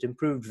improved. It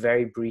improved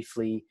very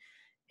briefly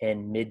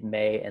in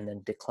mid-May and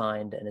then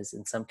declined and is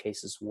in some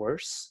cases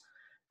worse,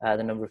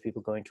 the number of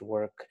people going to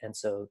work. And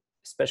so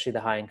especially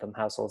the high income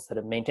households that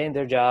have maintained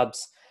their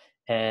jobs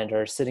and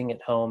are sitting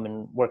at home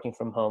and working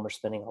from home are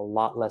spending a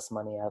lot less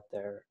money out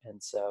there.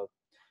 And so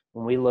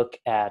when we look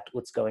at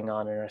what's going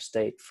on in our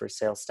state for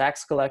sales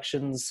tax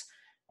collections,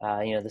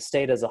 the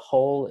state as a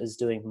whole is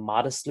doing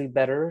modestly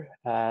better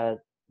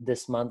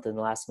this month and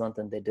last month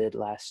than they did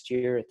last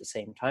year at the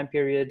same time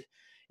period,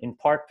 in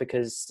part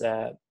because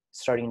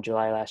starting in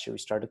July last year, we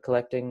started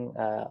collecting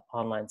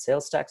online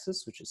sales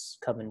taxes, which has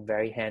come in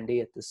very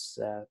handy at this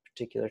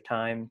particular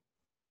time.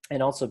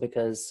 And also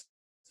because,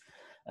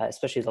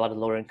 especially a lot of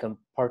lower income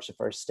parts of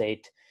our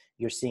state,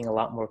 you're seeing a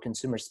lot more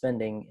consumer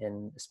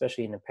spending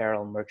especially in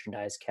apparel and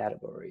merchandise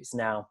categories.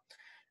 Now,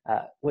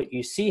 What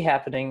you see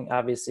happening,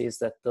 obviously, is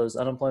that those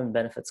unemployment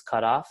benefits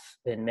cut off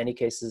in many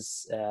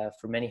cases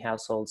for many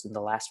households in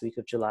the last week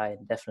of July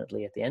and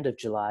definitely at the end of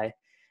July.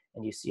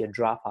 And you see a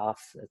drop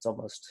off that's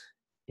almost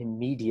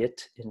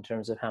immediate in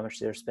terms of how much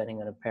they're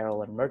spending on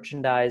apparel and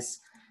merchandise.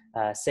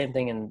 Same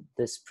thing in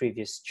this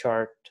previous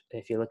chart.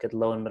 If you look at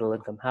low and middle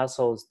income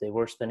households, they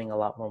were spending a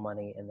lot more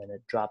money, and then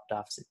it dropped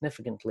off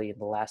significantly in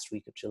the last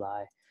week of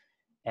July.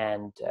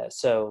 And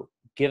so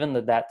given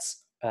that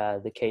that's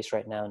the case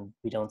right now, and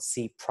we don't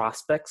see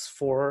prospects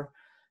for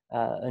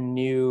a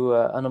new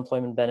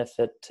unemployment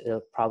benefit,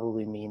 it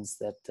probably means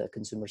that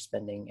consumer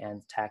spending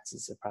and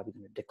taxes are probably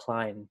going to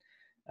decline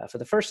for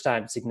the first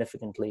time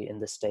significantly in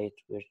the state,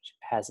 which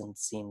hasn't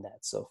seen that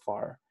so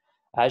far.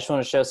 I just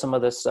want to show some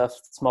of this stuff.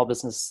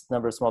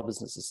 Number of small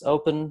businesses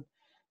open,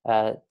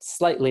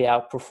 slightly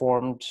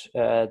outperformed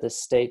the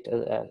state,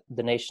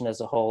 the nation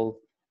as a whole.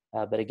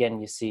 But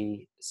again, you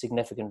see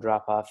significant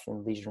drop off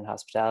in leisure and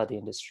hospitality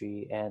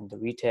industry and the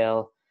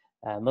retail.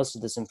 Most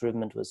of this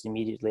improvement was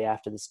immediately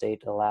after the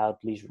state allowed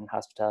leisure and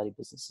hospitality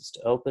businesses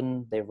to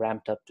open. They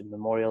ramped up to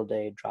Memorial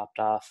Day, dropped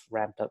off,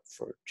 ramped up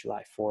for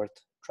July 4th,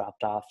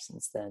 dropped off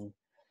since then.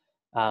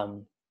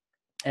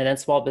 And then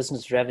small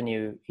business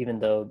revenue, even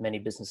though many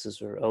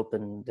businesses were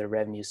open, their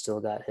revenue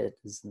still got hit,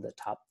 is in the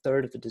top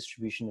third of the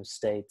distribution of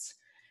states.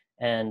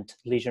 And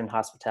leisure and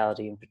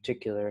hospitality in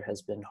particular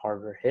has been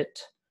harder hit.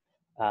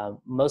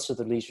 Most of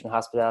the leisure and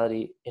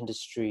hospitality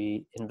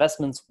industry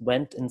investments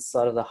went in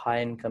sort of the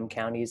high-income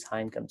counties,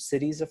 high-income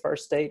cities of our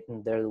state,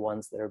 and they're the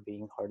ones that are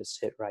being hardest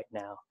hit right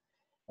now.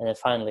 And then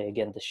finally,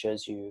 again, this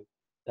shows you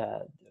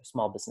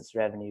small business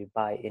revenue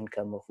by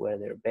income of where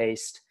they're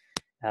based.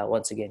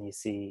 Once again, you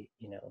see,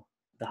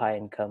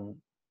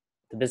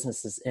 the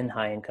businesses in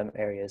high-income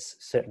areas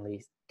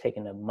certainly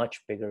taking a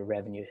much bigger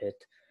revenue hit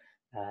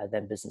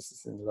than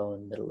businesses in low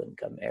and middle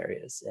income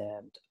areas.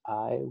 And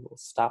I will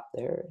stop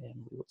there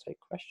and we will take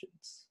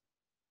questions.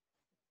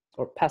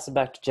 Or pass it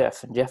back to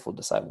Jeff, and Jeff will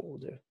decide what we'll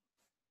do.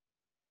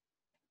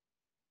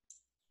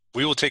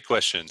 We will take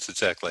questions,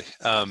 exactly.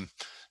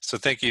 So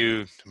thank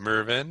you,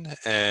 Mervyn.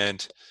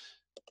 And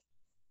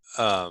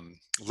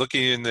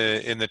looking in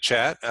the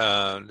chat,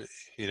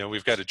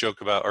 we've got a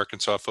joke about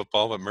Arkansas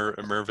football, but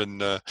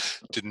Mervyn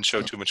didn't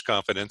show too much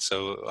confidence.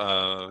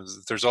 So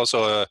there's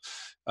also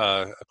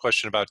a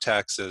question about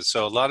taxes.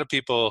 So a lot of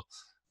people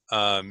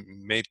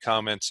made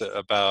comments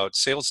about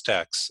sales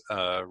tax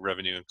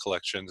revenue and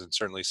collections, and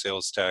certainly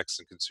sales tax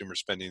and consumer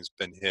spending has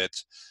been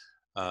hit.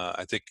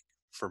 I think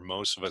for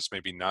most of us,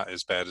 maybe not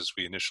as bad as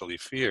we initially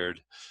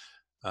feared.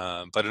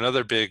 But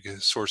another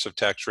big source of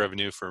tax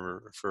revenue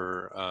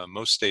for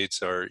most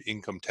states are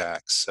income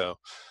tax. So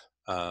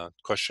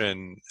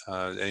question,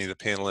 any of the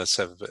panelists,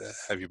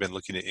 have you been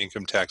looking at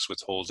income tax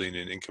withholding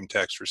and income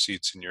tax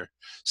receipts in your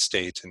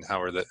state, and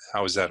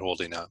how is that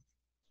holding up?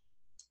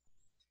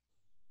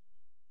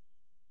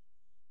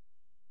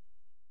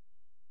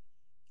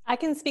 I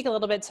can speak a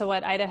little bit to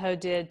what Idaho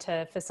did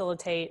to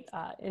facilitate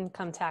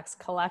income tax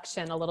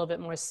collection a little bit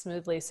more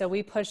smoothly. So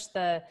we pushed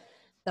the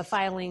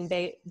filing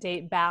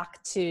date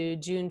back to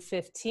June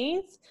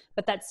 15th,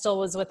 but that still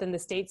was within the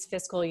state's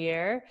fiscal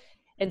year.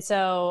 And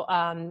so,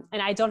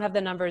 and I don't have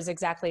the numbers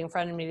exactly in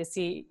front of me to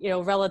see,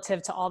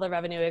 relative to all the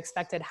revenue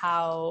expected,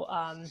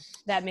 how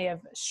that may have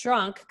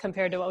shrunk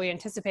compared to what we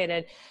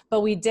anticipated.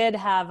 But we did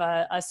have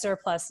a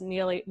surplus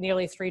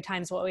nearly 3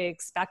 times what we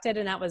expected,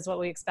 and that was what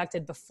we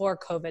expected before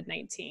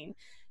COVID-19.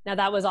 Now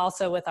that was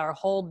also with our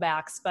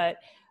holdbacks, but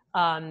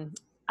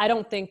I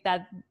don't think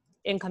that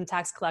income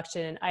tax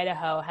collection in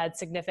Idaho had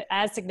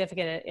as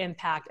significant an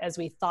impact as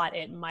we thought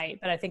it might,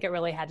 but I think it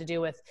really had to do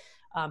with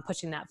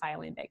pushing that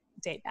filing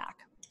date back.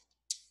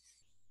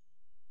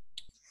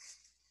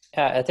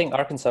 I think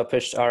Arkansas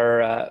pushed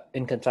our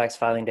income tax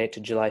filing date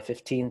to July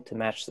 15th to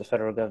match the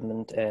federal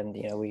government, and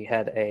we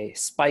had a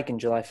spike in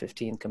July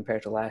 15th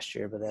compared to last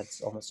year, but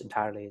that's almost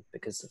entirely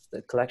because of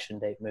the collection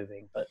date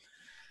moving. But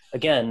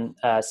again,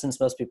 since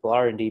most people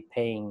are indeed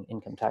paying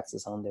income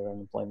taxes on their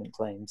unemployment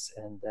claims,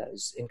 and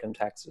those income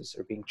taxes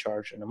are being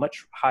charged at a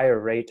much higher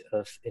rate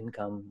of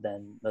income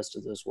than most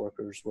of those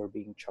workers were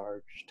being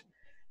charged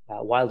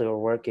while they were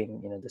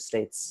working, the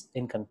state's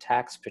income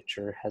tax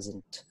picture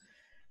hasn't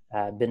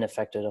been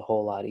affected a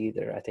whole lot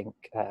either. I think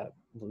what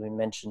we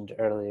mentioned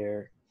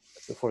earlier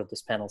before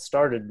this panel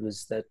started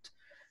was that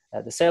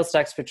the sales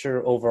tax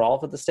picture overall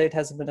for the state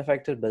hasn't been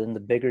affected, but in the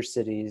bigger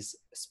cities,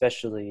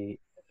 especially,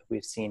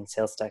 we've seen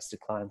sales tax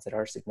declines that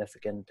are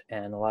significant,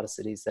 and a lot of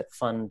cities that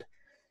fund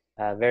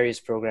various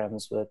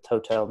programs with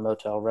hotel,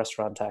 motel,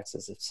 restaurant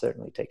taxes have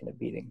certainly taken a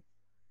beating.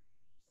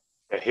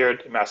 Here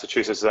in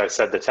Massachusetts, as I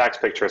said, the tax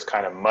picture is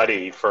kind of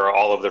muddy for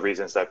all of the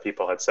reasons that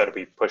people had said.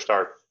 We pushed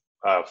our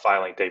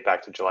filing date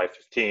back to July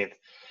 15th.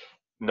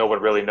 No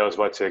one really knows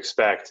what to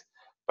expect.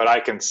 But I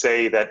can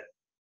say that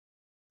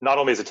not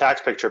only is the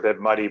tax picture a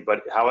bit muddy,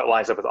 but how it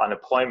lines up with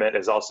unemployment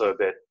is also a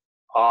bit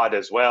odd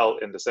as well,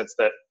 in the sense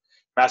that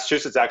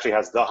Massachusetts actually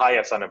has the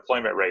highest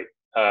unemployment rate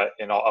of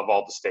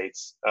all the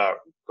states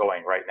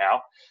going right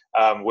now,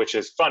 which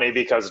is funny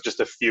because just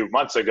a few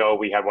months ago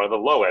we had one of the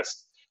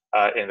lowest.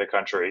 in the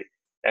country.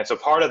 And so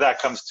part of that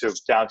comes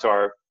down to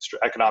our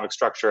economic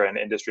structure and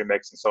industry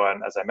mix and so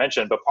on, as I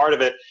mentioned, but part of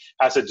it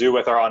has to do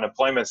with our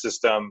unemployment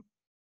system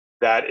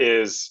that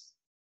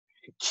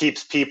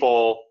keeps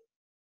people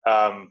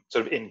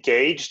sort of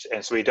engaged.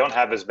 And so we don't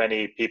have as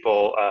many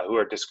people who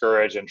are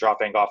discouraged and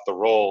dropping off the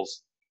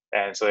rolls.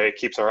 And so it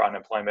keeps our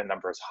unemployment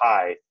numbers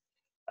high.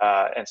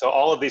 And so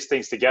all of these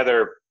things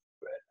together,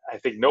 I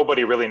think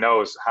nobody really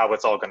knows how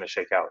it's all going to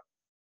shake out,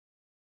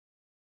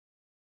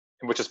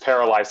 which has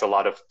paralyzed a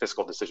lot of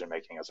fiscal decision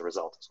making as a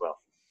result as well.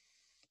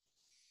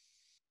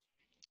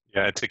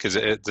 Yeah, I think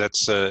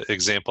that's an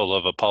example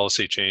of a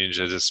policy change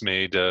that has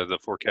made the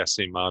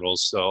forecasting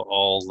models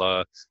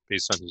all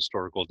based on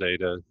historical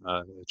data.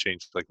 A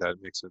change like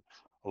that makes it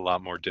a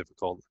lot more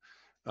difficult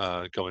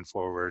going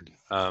forward.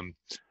 I'm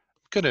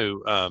going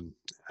to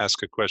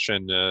ask a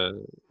question.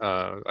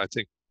 I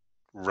think,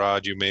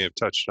 Rod, you may have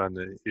touched on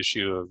the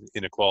issue of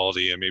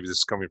inequality, and maybe this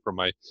is coming from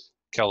my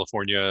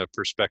California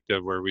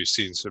perspective, where we've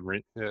seen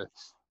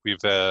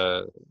we've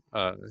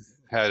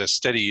had a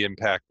steady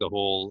impact the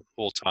whole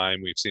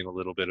time. We've seen a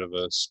little bit of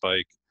a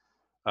spike,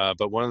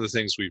 but one of the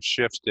things we've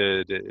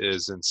shifted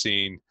is in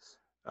seeing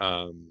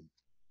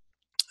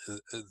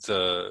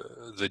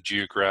the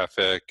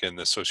geographic and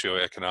the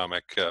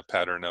socioeconomic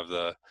pattern of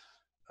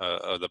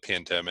the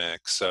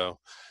pandemic. So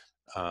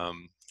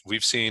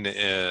we've seen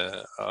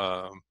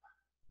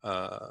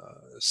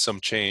some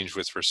change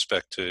with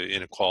respect to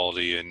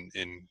inequality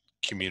in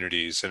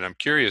communities, and I'm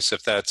curious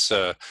if that's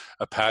a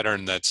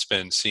pattern that's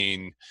been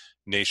seen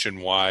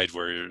nationwide,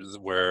 where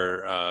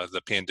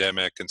the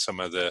pandemic and some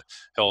of the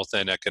health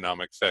and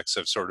economic effects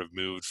have sort of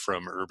moved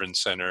from urban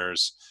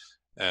centers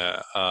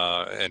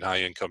and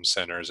high income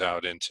centers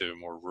out into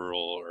more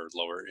rural or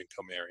lower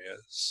income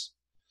areas.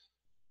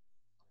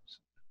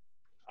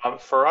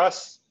 For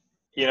us,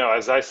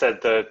 as I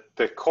said,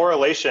 the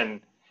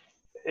correlation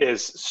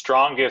is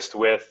strongest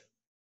with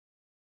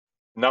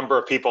number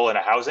of people in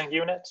a housing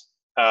unit,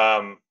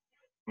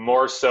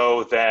 more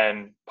so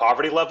than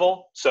poverty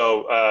level.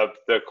 So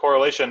the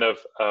correlation of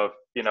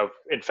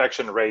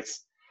infection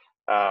rates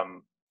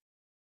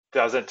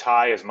doesn't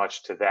tie as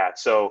much to that.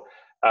 So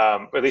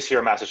at least here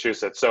in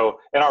Massachusetts. So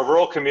in our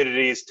rural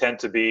communities tend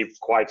to be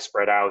quite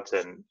spread out,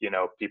 and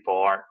people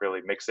aren't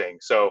really mixing.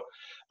 So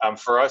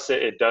for us,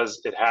 it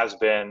has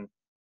been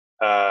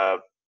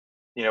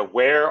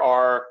where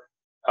are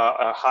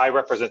a high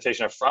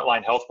representation of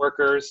frontline health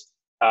workers,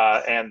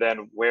 and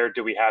then where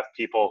do we have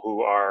people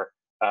who are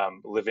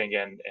living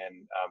in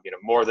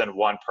more than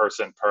one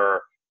person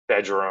per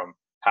bedroom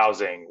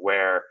housing,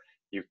 where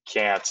you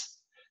can't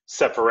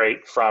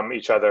separate from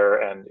each other,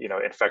 and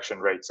infection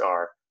rates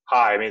are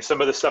high. I mean,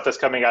 some of the stuff that's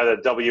coming out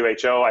of the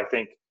WHO, I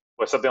think,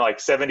 was something like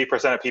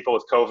 70% of people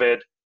with COVID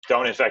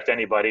don't infect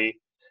anybody.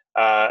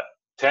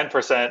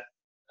 10%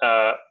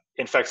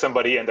 infect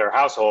somebody in their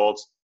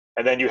households.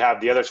 And then you have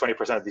the other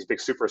 20% of these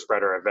big super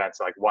spreader events,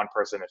 like one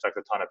person infect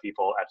a ton of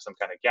people at some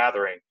kind of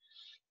gathering.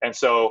 And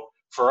so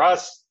for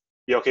us,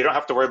 you don't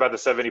have to worry about the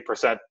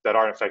 70% that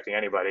aren't infecting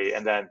anybody.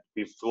 And then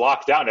we've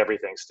locked down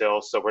everything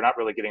still, so we're not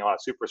really getting a lot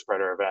of super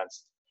spreader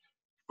events,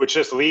 which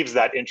just leaves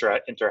that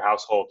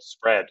inter-household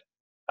spread,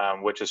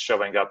 which is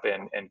showing up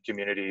in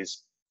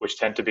communities, which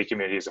tend to be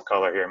communities of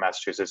color here in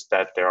Massachusetts,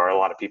 that there are a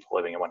lot of people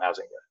living in one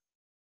housing unit.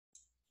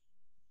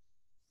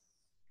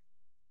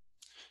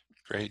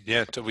 Great.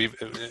 Yeah, we've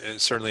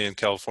certainly in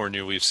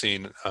California, we've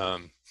seen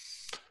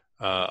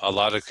a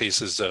lot of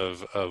cases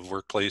of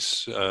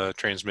workplace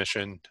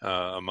transmission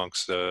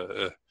amongst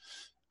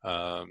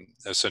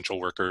essential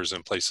workers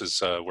and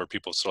places where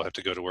people still have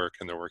to go to work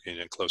and they're working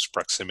in close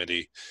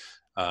proximity.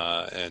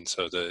 And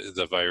so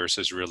the virus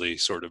has really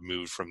sort of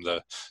moved from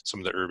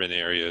some of the urban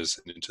areas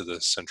and into the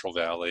Central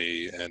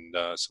Valley and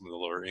some of the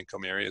lower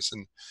income areas,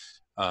 and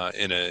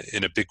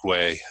in a big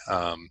way.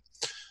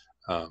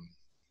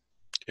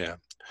 Yeah.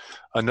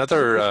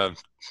 Another,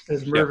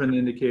 as Mervyn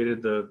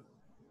indicated,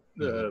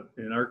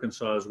 in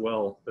Arkansas as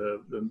well,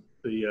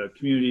 the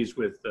communities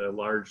with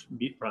large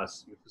meat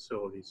processing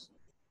facilities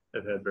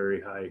have had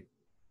very high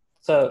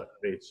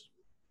rates.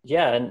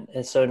 Yeah,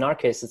 and so in our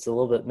case, it's a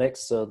little bit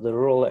mixed. So the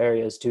rural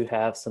areas do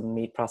have some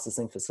meat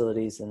processing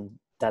facilities, and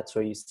that's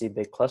where you see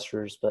big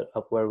clusters. But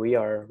up where we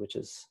are, which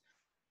is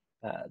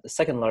the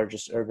second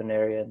largest urban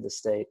area in the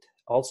state,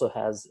 also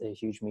has a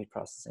huge meat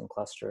processing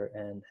cluster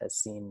and has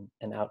seen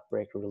an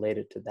outbreak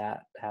related to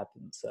that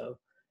happen. So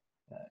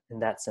in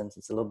that sense,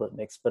 it's a little bit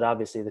mixed, but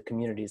obviously the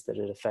communities that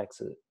it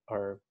affects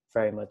are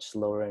very much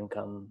lower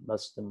income.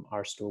 Most of them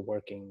are still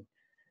working,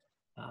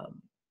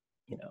 and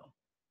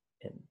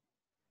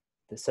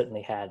they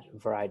certainly had a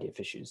variety of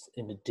issues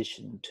in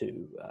addition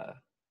to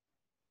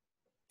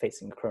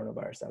facing a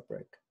coronavirus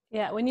outbreak.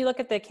 Yeah, when you look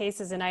at the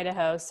cases in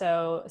Idaho,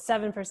 so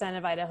 7%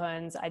 of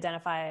Idahoans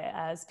identify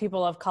as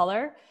people of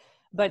color,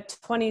 but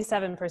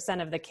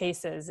 27% of the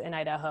cases in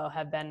Idaho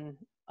have been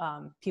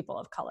people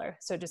of color.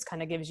 So it just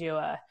kind of gives you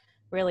a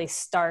really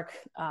stark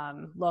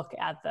look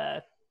at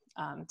the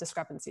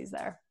discrepancies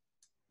there.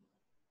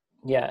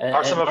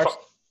 Yeah.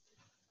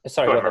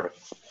 Sorry, Go go ahead, ahead.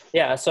 Marvin.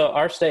 Yeah, so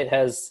our state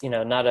has,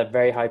 not a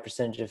very high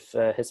percentage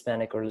of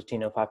Hispanic or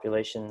Latino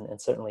population, and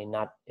certainly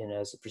not,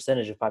 as a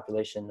percentage of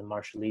population, the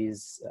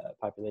Marshallese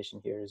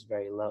population here is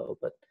very low,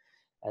 but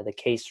the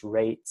case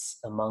rates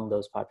among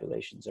those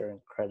populations are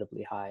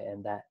incredibly high,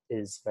 and that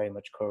is very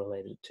much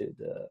correlated to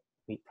the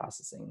meat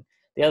processing.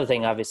 The other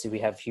thing, obviously, we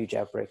have huge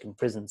outbreak in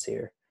prisons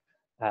here,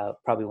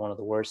 probably one of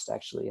the worst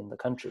actually in the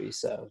country,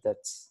 so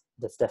that's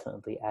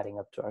definitely adding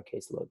up to our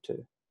caseload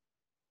too.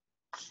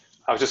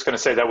 I was just going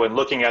to say that when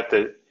looking at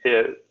the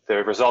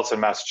results in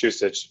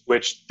Massachusetts,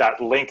 which that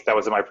link that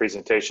was in my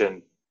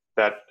presentation,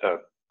 that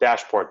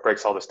dashboard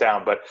breaks all this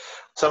down, but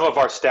some of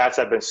our stats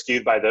have been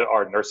skewed by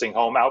our nursing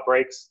home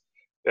outbreaks.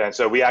 And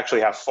so we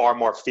actually have far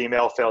more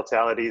female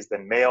fatalities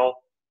than male,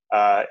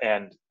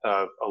 and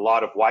a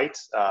lot of white.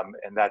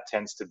 And that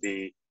tends to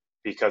be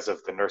because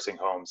of the nursing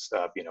homes.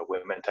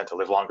 Women tend to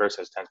live longer,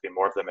 so there tends to be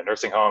more of them in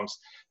nursing homes,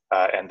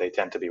 and they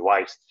tend to be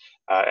white.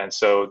 And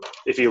so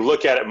if you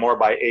look at it more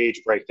by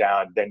age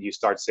breakdown, then you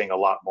start seeing a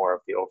lot more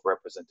of the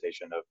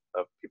overrepresentation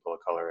of people of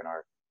color in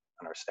our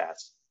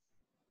stats.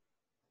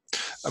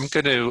 I'm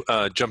going to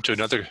jump to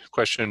another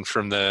question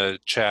from the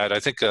chat.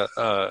 I think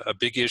a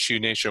big issue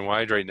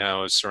nationwide right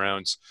now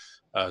surrounds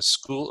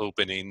school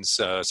openings.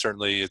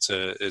 Certainly, it's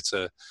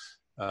a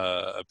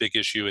big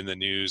issue in the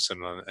news,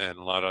 and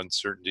a lot of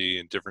uncertainty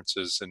and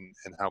differences in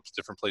how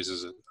different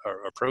places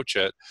approach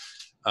it.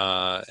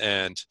 Our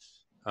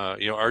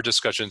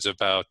discussions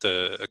about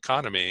the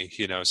economy,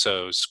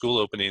 so school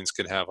openings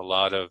can have a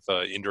lot of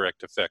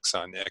indirect effects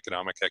on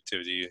economic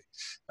activity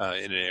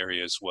in an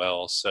area as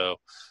well. So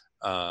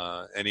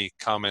any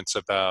comments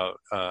about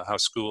how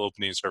school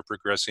openings are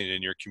progressing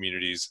in your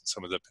communities and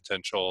some of the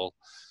potential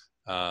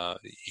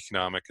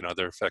economic and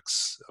other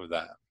effects of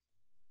that?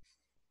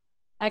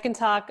 I can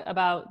talk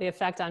about the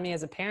effect on me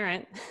as a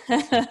parent.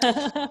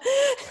 I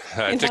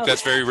think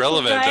that's very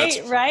relevant.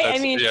 Right? I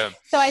mean, yeah.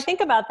 So I think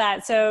about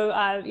that. So,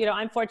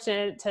 I'm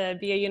fortunate to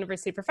be a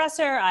university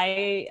professor.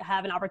 I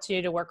have an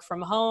opportunity to work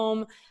from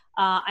home.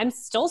 I'm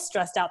still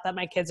stressed out that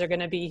my kids are going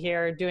to be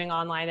here doing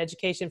online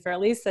education for at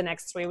least the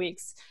next 3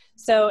 weeks.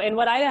 So, and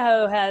what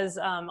Idaho has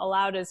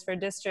allowed is for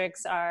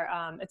districts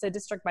it's a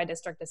district by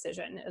district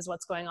decision is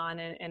what's going on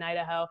in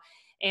Idaho.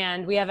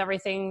 And we have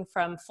everything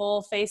from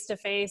full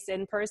face-to-face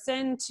in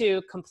person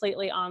to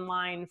completely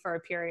online for a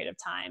period of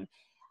time,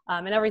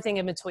 and everything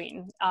in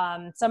between.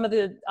 Some of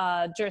the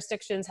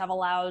jurisdictions have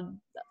allowed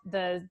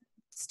the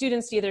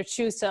students to either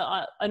choose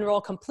to enroll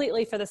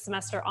completely for the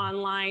semester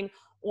online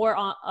or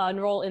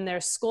enroll in their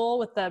school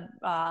with the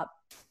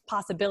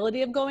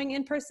possibility of going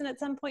in person at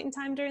some point in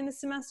time during the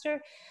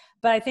semester.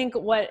 But I think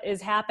what is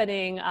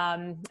happening,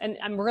 and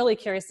I'm really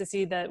curious to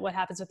see what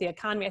happens with the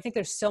economy. I think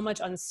there's so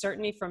much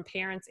uncertainty from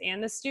parents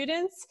and the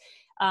students.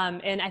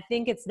 And I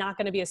think it's not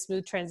going to be a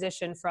smooth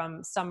transition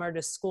from summer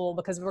to school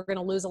because we're going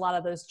to lose a lot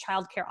of those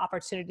childcare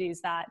opportunities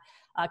that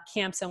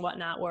camps and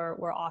whatnot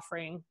were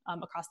offering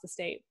across the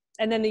state.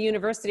 And then the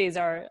universities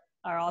are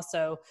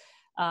also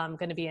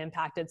going to be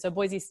impacted. So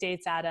Boise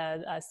State's at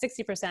a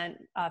 60%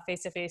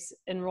 face-to-face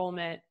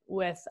enrollment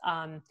with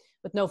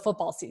no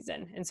football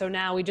season. And so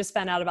now we just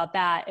found out about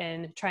that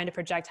and trying to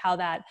project how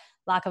that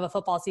lack of a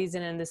football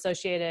season and the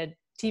associated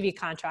TV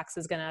contracts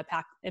is going to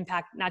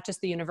impact not just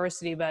the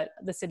university, but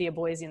the city of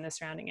Boise and the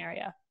surrounding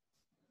area.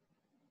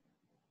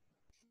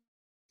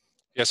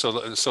 Yeah,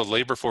 so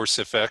labor force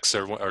effects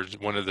are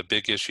one of the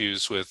big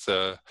issues with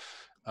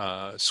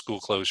school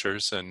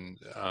closures, and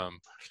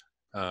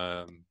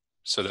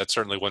so that's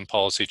certainly one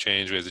policy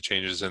change. We have the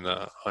changes in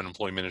the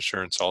unemployment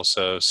insurance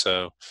also.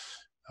 So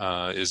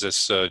is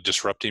this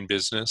disrupting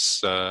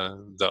business,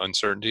 the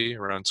uncertainty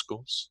around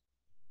schools?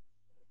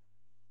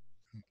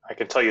 I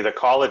can tell you the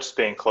college is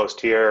being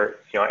closed here,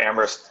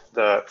 Amherst,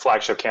 the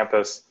flagship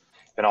campus,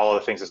 and all of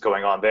the things that's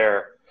going on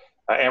there.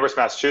 Amherst,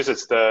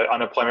 Massachusetts, the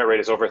unemployment rate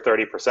is over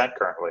 30%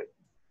 currently,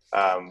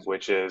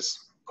 which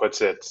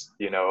puts it,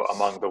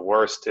 among the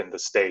worst in the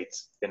state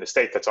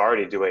that's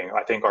already doing,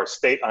 I think our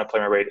state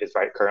unemployment rate is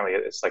currently,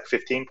 it's like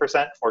 15%,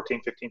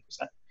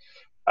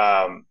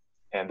 15%.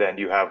 And then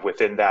you have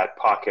within that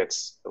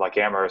pockets like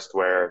Amherst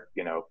where,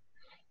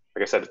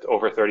 like I said, it's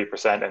over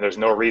 30%, and there's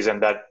no reason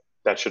that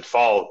should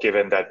fall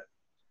given that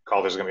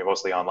college is going to be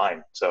mostly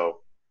online. So,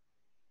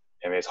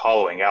 I mean, it's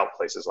hollowing out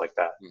places like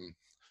that.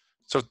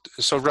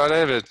 So Rod, I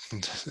have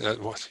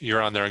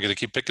you're on there. I'm going to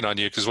keep picking on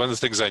you because one of the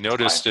things I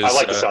noticed is... I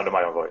like the sound of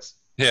my own voice.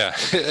 Yeah,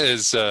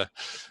 is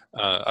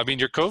I mean,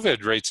 your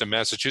COVID rates in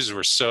Massachusetts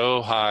were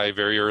so high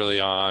very early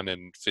on,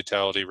 and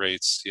fatality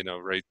rates,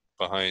 right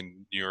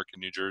behind New York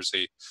and New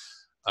Jersey.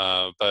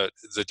 But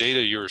the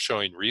data you were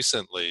showing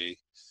recently,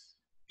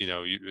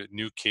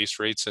 new case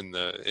rates in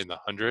the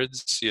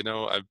hundreds. We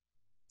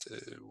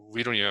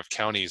don't even have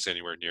counties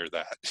anywhere near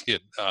that.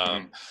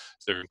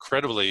 They're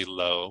incredibly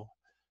low.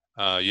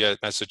 Yet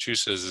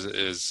Massachusetts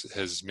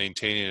is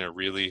maintaining a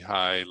really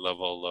high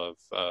level of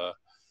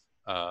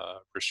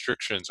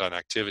restrictions on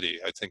activity.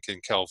 I think in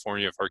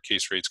California, if our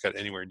case rates got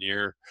anywhere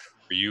near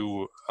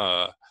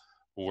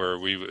where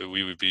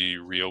we would be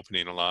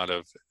reopening a lot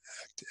of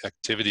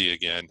activity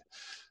again.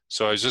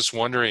 So I was just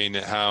wondering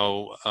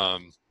how,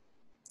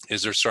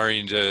 is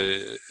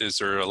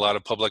there a lot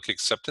of public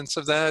acceptance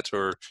of that?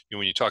 Or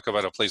when you talk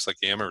about a place like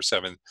Amherst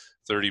having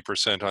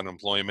 30%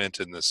 unemployment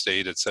in the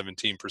state at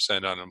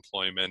 17%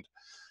 unemployment,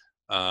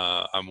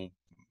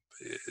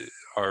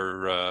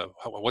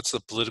 what's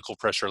the political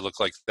pressure look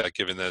like that,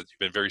 given that you've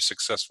been very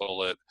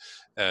successful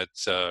at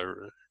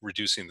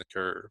reducing the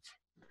curve?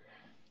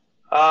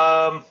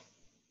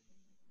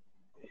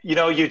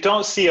 You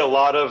don't see a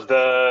lot of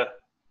the,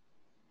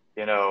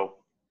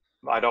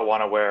 I don't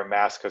want to wear a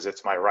mask because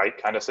it's my right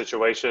kind of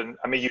situation.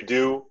 I mean, you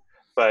do,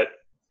 but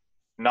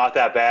not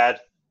that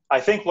bad.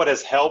 I think what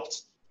has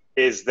helped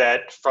is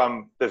that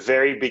from the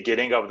very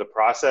beginning of the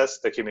process,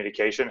 the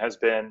communication has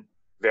been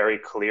very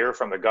clear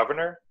from the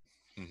governor.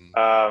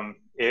 Mm-hmm.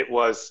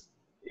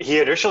 He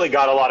initially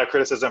got a lot of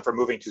criticism for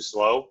moving too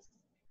slow.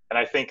 And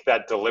I think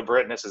that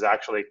deliberateness has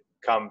actually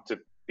come to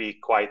be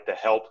quite the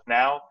help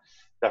now.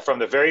 That from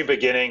the very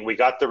beginning, we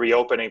got the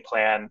reopening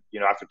plan,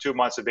 after 2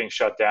 months of being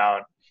shut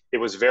down. It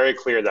was very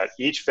clear that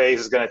each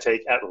phase is going to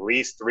take at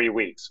least 3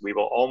 weeks. We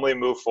will only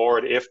move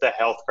forward if the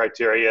health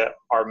criteria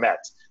are met.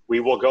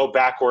 We will go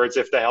backwards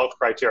if the health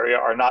criteria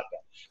are not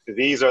met.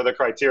 These are the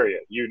criteria.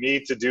 You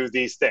need to do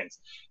these things.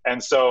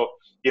 And so,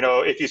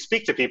 if you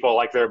speak to people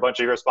like they're a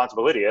bunch of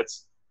irresponsible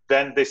idiots,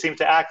 then they seem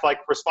to act like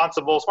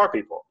responsible, smart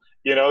people.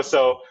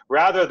 So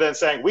rather than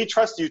saying, we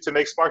trust you to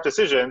make smart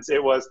decisions,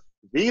 it was,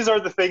 these are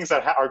the things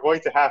that are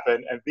going to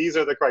happen, and these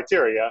are the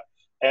criteria.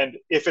 And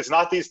if it's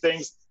not these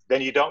things,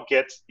 then you don't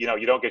get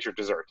your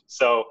dessert.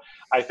 So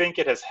I think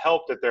it has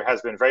helped that there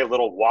has been very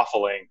little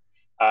waffling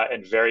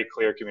and very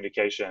clear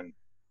communication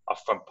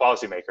from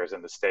policymakers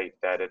in the state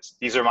that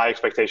these are my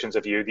expectations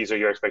of you, these are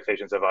your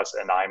expectations of us,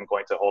 and I'm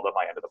going to hold up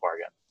my end of the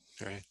bargain.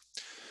 Right.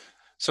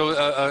 So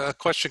a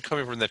question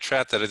coming from the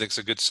chat that I think is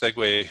a good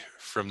segue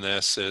from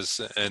this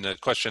is, and a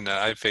question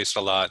that I've faced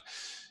a lot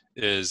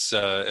is,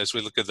 as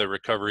we look at the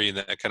recovery and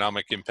the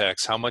economic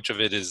impacts, how much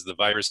of it is the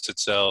virus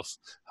itself,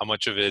 how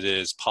much of it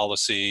is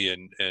policy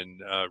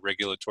and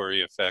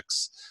regulatory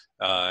effects,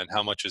 and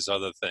how much is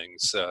other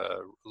things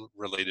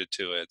related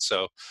to it.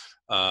 So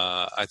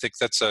I think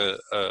that's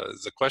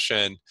the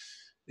question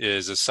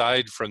is,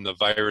 aside from the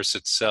virus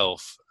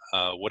itself,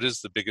 what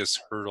is the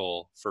biggest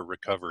hurdle for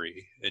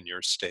recovery in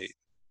your state?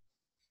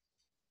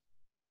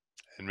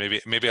 And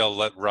maybe I'll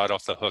let Rod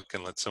off the hook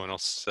and let someone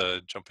else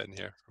jump in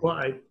here. Well,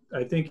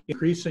 I think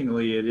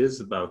increasingly it is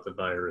about the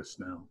virus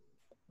now.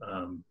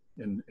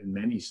 In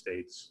many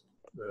states,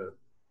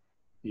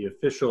 the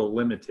official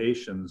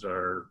limitations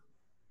are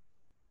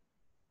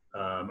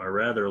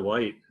rather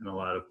light in a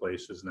lot of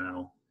places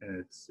now, and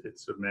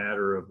it's a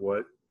matter of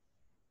what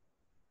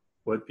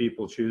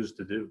people choose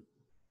to do.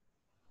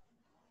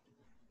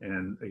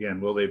 And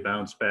again, will they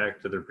bounce back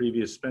to their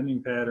previous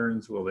spending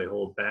patterns? Will they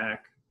hold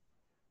back?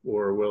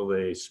 Or will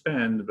they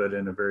spend, but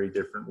in a very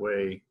different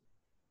way,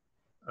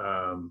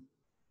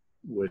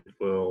 which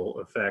will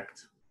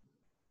affect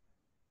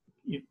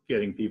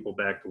getting people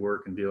back to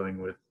work and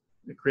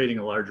creating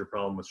a larger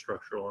problem with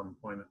structural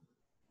unemployment?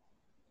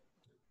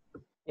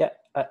 Yeah,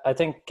 I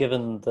think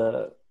given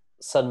the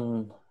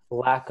sudden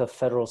lack of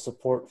federal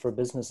support for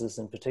businesses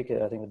in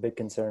particular, I think the big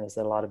concern is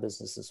that a lot of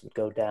businesses would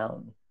go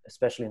down,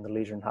 especially in the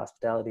leisure and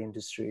hospitality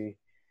industry.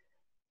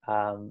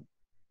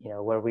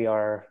 Where we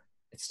are,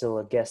 it's still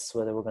a guess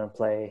whether we're going to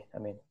play. I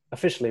mean,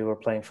 officially we're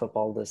playing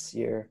football this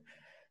year,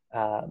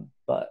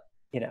 but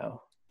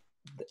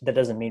that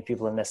doesn't mean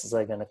people are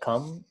necessarily going to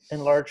come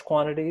in large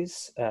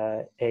quantities.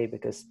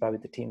 Because probably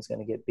the team's going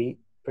to get beat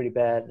pretty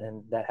bad,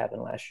 and that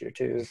happened last year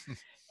too.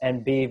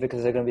 And B,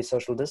 because there are going to be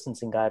social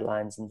distancing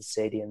guidelines in the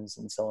stadiums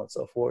and so on and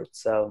so forth.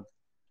 So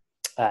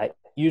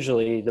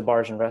usually the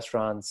bars and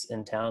restaurants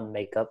in town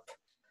make up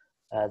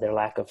their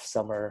lack of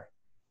summer,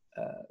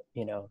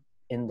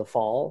 in the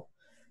fall.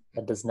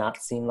 That does not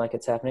seem like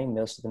it's happening.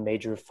 Most of the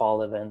major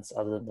fall events,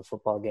 other than the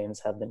football games,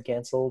 have been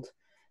canceled.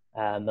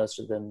 Most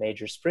of the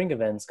major spring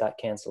events got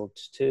canceled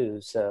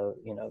too. So,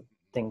 I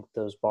think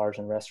those bars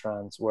and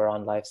restaurants were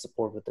on life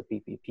support with the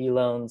PPP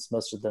loans.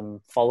 Most of them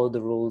followed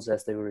the rules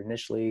as they were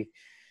initially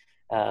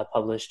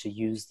published to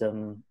use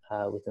them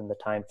within the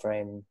time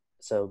frame.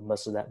 So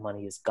most of that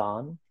money is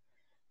gone.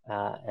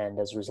 And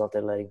as a result,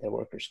 they're letting their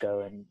workers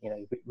go. And,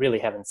 you really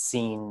haven't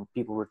seen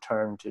people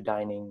return to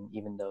dining,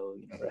 even though,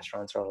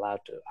 restaurants are allowed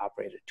to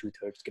operate at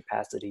 2/3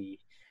 capacity.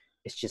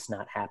 It's just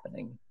not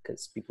happening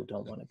because people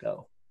don't want to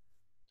go.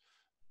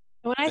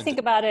 When I think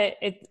about it,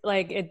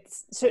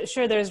 it's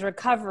sure there's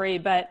recovery,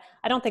 but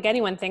I don't think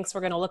anyone thinks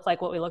we're going to look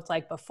like what we looked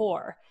like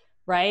before,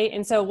 right?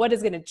 And so what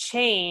is going to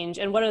change?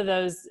 And what are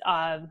those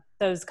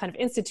kind of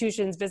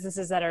institutions,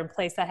 businesses that are in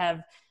place that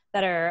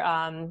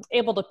are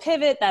able to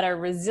pivot, that are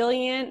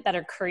resilient, that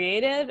are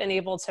creative, and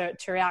able to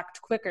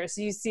react quicker?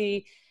 So you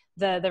see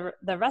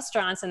the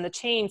restaurants and the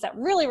chains that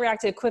really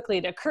reacted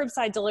quickly to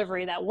curbside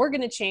delivery, that we're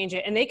going to change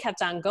it, and they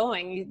kept on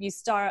going. You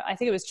start, I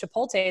think it was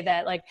Chipotle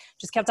that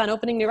just kept on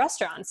opening new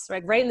restaurants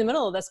right in the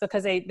middle of this,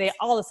 because they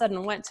all of a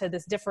sudden went to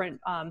this different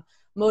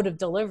mode of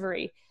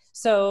delivery.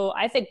 So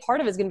I think part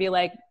of it is going to be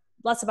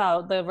less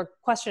about the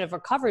question of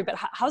recovery, but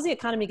how's the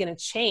economy going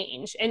to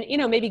change? And, you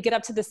know, maybe get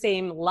up to the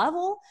same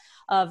level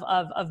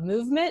of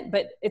movement,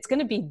 but it's going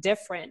to be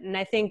different. And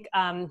I think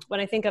when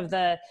I think of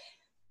the,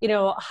 you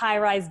know,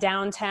 high-rise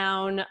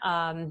downtown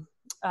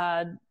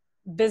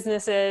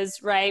businesses,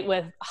 right,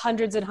 with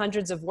hundreds and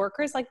hundreds of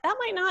workers, like that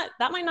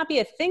might not be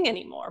a thing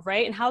anymore,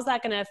 right? And how's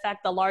that going to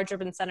affect the large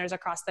urban centers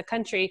across the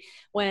country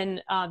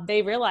when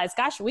they realize,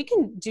 gosh, we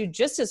can do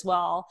just as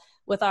well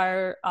with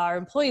our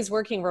employees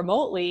working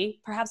remotely.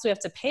 Perhaps we have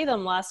to pay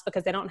them less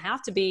because they don't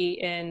have to be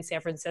in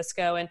San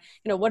Francisco. And,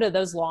 you know, what are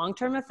those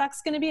long-term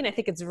effects going to be? And I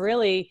think it's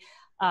really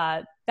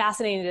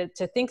fascinating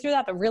to think through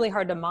that, but really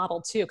hard to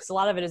model too, because a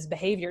lot of it is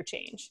behavior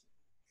change.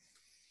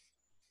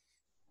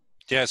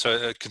 Yeah,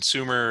 so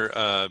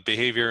consumer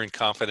behavior and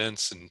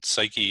confidence and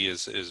psyche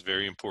is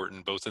very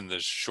important, both in the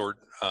short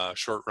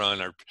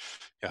run, or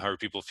how are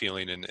people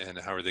feeling, and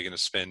how are they going to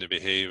spend and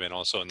behave, and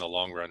also in the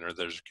long run, are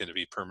there's going to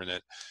be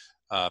permanent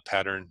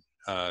pattern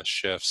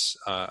shifts.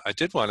 I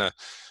did want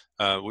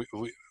to,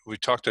 we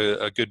talked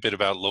a good bit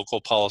about local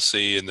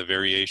policy and the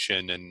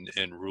variation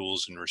and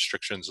rules and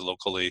restrictions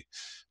locally.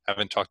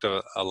 Haven't talked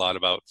a lot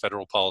about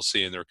federal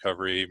policy and the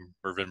recovery.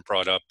 Mervyn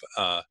brought up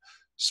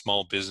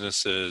small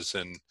businesses,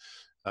 and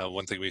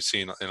one thing we've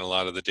seen in a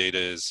lot of the data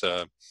is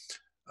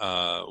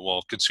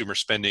while consumer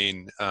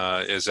spending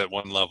is at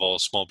one level,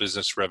 small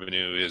business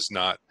revenue has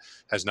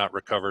not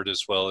recovered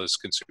as well as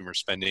consumer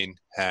spending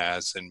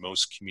has in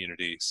most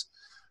communities.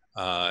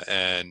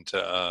 And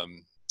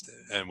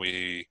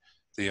we,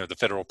 you know, the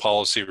federal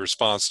policy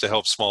response to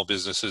help small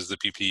businesses, the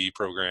PPE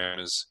program,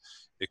 is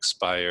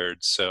expired.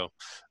 So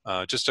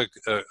just a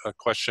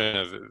question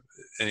of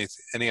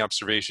any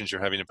observations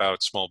you're having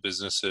about small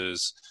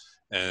businesses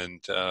and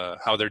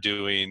how they're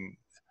doing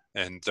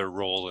and their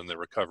role in the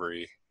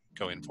recovery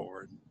going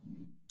forward.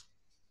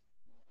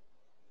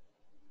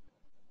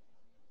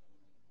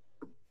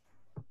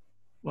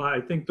 Well,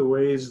 I think the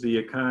ways the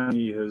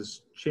economy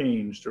has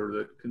changed, or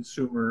the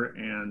consumer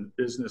and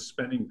business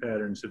spending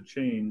patterns have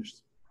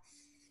changed,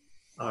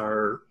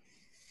 are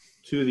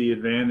to the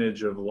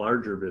advantage of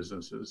larger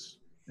businesses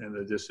and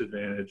the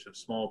disadvantage of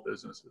small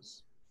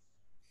businesses.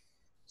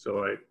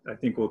 So I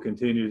think we'll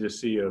continue to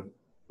see a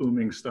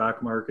booming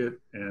stock market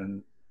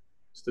and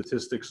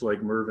statistics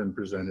like Mervyn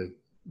presented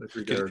with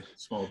regard to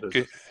small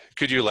business.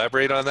 Could you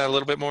elaborate on that a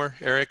little bit more,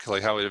 Eric?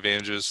 Like how it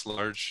advantages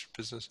large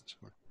businesses?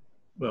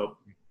 Well,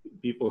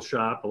 people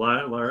shop a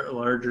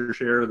larger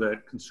share of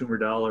that consumer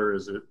dollar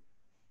is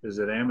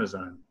at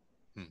Amazon,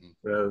 mm-hmm.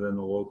 rather than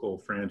the local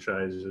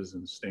franchises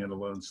and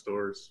standalone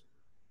stores.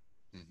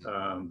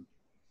 Mm-hmm.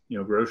 You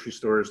know, grocery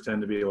stores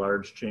tend to be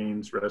large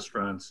chains.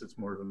 Restaurants, it's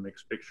more of a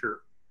mixed picture.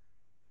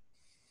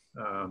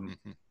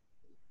 Mm-hmm.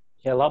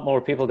 Yeah, a lot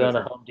more people going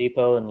to Home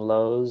Depot and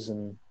Lowe's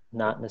and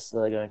not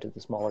necessarily going to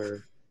the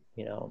smaller,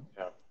 you know,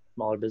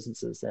 smaller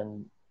businesses,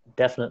 and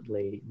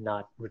definitely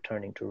not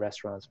returning to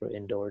restaurants for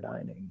indoor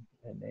dining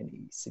in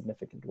any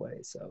significant way.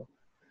 So,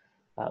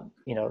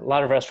 you know, a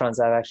lot of restaurants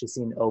I've actually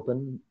seen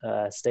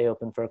stay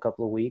open for a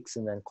couple of weeks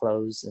and then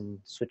close and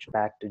switch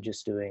back to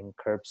just doing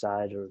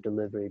curbside or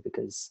delivery,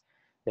 because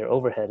their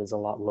overhead is a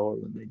lot lower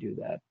when they do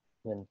that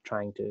than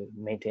trying to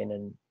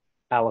maintain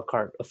a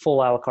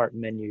full a la carte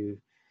menu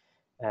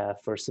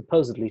for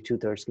supposedly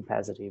 2/3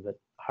 capacity, but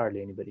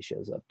hardly anybody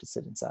shows up to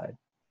sit inside.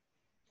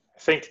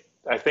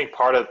 I think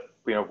part of,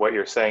 you know, what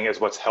you're saying is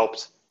what's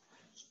helped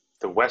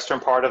the western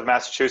part of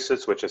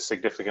Massachusetts, which is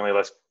significantly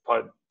less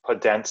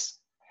dense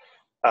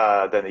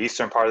than the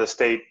eastern part of the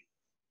state,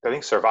 I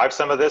think survived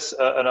some of this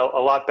a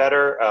lot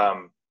better.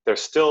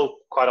 There's still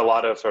quite a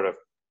lot of sort of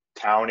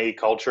towny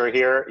culture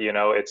here. You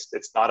know, it's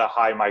not a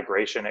high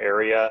migration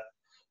area,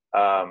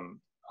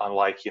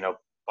 unlike, you know,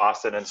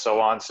 Boston and so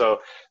on.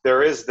 So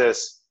there is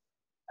this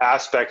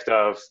aspect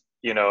of,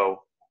 you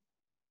know,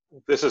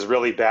 this is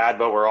really bad,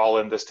 but we're all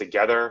in this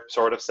together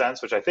sort of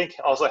sense, which I think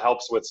also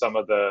helps with some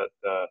of the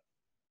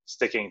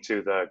sticking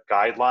to the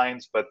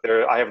guidelines. But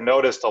I have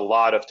noticed a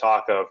lot of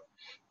talk of,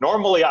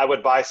 normally I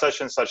would buy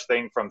such and such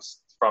thing from,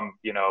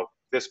 you know,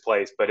 this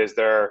place, but is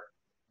there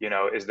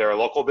a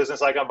local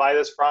business I can buy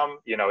this from?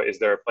 You know, is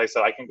there a place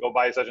that I can go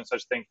buy such and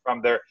such thing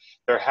from? There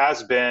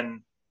has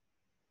been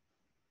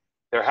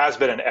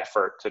an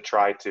effort to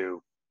try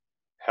to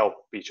help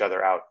each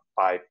other out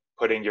by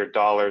putting your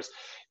dollars.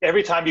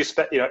 Every time you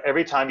spend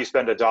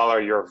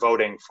 $1, you're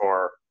voting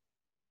for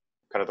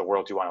kind of the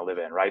world you want to live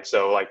in, right?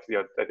 So, like, you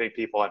know, I think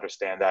people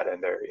understand that,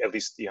 and they're at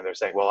least, you know, they're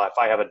saying, well, if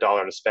I have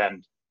 $1 to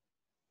spend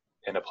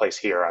in a place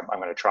here, I'm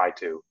going to try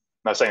to.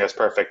 I'm not saying that's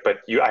perfect, but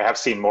I have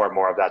seen more and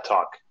more of that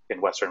talk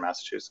in Western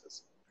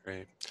Massachusetts.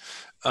 Great.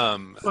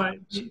 But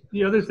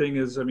the other thing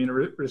is, I mean, a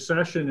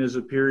recession is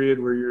a period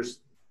where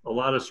a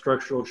lot of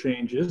structural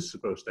change is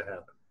supposed to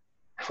happen.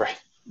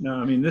 Right. No,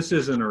 I mean, this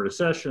isn't a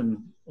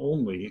recession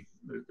only.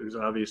 There's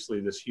obviously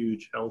this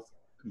huge health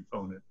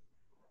component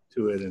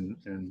to it,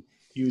 and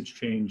huge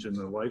change in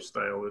the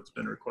lifestyle that's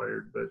been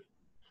required. But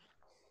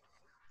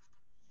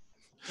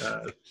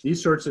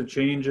these sorts of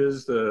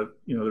changes, the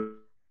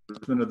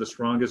improvement of the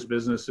strongest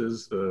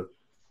businesses, the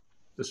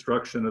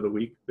destruction of the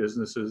weak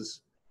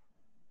businesses,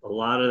 a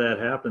lot of that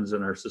happens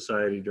in our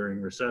society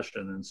during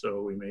recession, and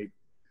so we may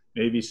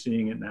be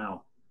seeing it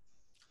now.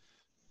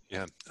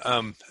 Yeah.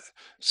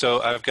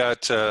 So I've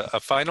got a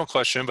final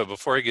question, but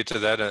before I get to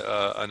that,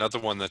 another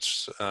one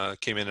that's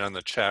came in on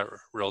the chat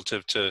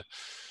relative to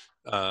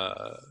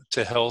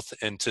health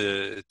and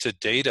to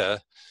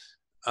data.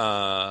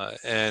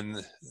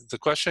 And the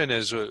question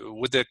is,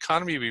 would the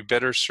economy be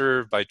better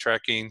served by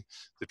tracking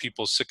the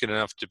people sick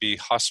enough to be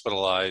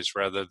hospitalized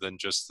rather than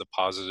just the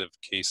positive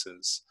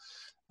cases?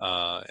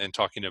 And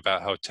talking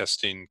about how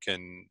testing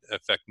can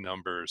affect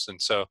numbers.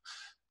 And so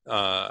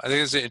I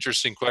think it's an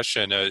interesting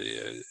question.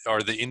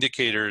 Are the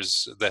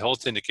indicators, the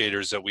health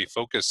indicators that we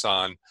focus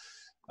on,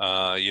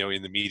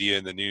 in the media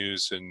and the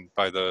news and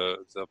by the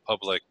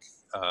public,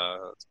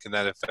 can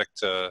that affect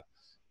the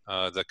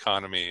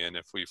economy? And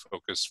if we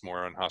focus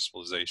more on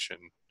hospitalization,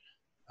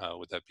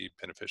 would that be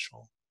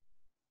beneficial?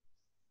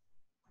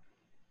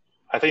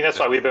 I think that's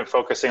why we've been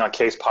focusing on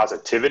case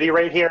positivity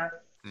rate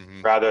here,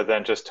 rather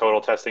than just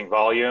total testing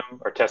volume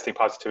or testing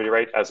positivity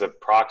rate as a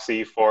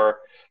proxy for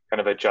kind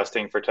of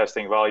adjusting for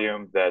testing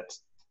volume. That,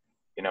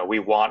 we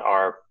want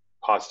our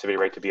positivity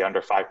rate to be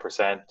under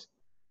 5%,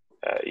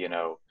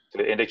 to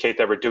indicate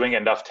that we're doing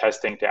enough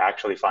testing to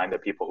actually find the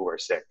people who are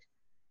sick.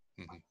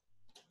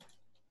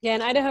 Yeah,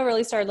 and Idaho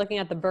really started looking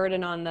at the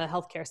burden on the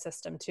healthcare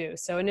system too.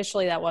 So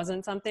initially that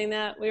wasn't something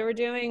that we were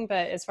doing,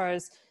 but as far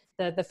as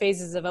the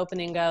phases of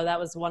opening go, that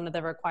was one of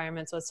the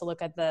requirements, was to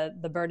look at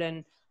the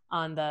burden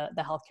on the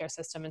healthcare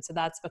system. And so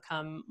that's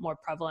become more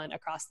prevalent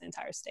across the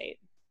entire state.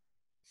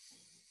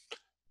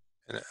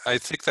 And I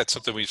think that's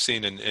something we've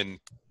seen in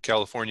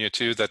California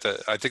too, that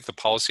I think the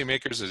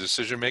policymakers, the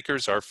decision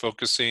makers are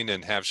focusing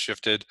and have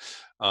shifted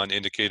on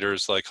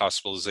indicators like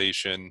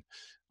hospitalization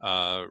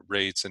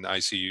rates and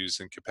ICUs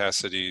and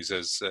capacities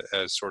as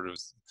sort of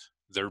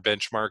their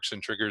benchmarks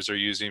and triggers they're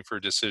using for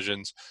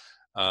decisions.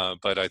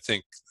 But I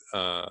think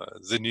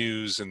the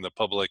news and the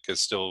public is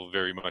still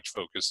very much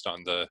focused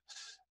on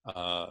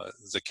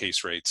the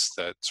case rates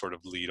that sort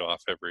of lead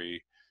off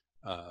every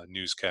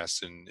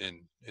newscast and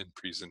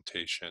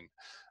presentation.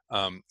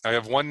 I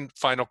have one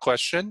final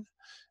question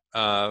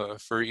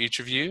for each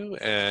of you,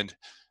 and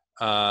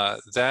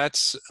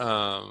that's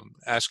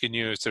asking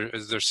you,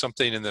 is there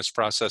something in this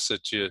process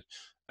that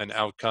an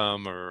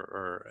outcome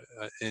or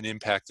an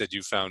impact that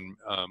you found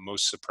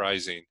most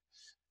surprising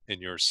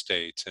in your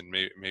state? And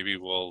maybe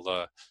we'll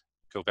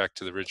go back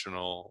to the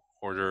original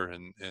order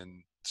and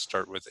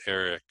start with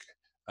Eric.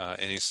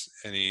 Any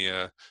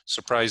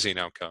surprising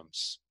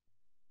outcomes?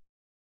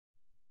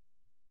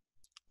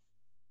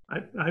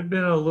 I've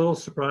been a little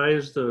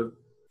surprised.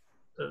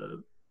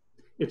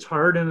 It's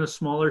hard in a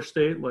smaller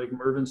state, like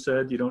Mervyn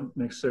said. You don't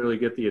necessarily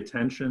get the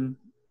attention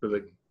for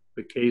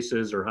the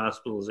cases or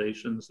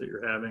hospitalizations that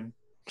you're having.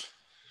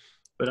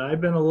 But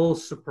I've been a little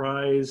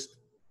surprised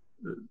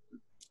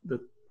the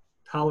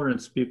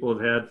tolerance people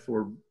have had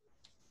for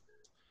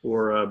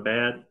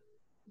bad,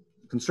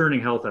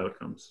 concerning health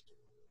outcomes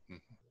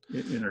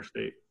in our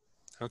state.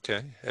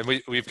 Okay, and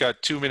we've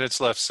got 2 minutes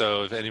left,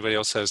 so if anybody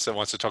else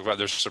wants to talk about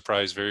their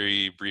surprise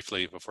very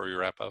briefly before we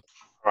wrap up.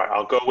 All right,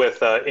 I'll go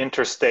with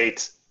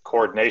interstate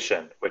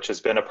coordination, which has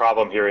been a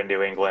problem here in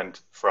New England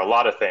for a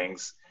lot of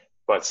things,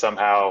 but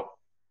somehow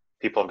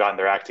people have gotten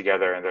their act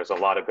together, and there's a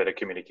lot of bit of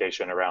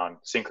communication around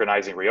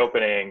synchronizing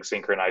reopening,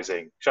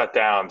 synchronizing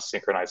shutdowns,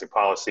 synchronizing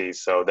policies,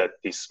 so that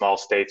these small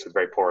states with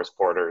very porous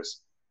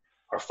borders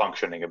are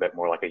functioning a bit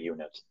more like a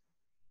unit.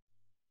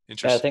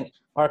 Yeah, I think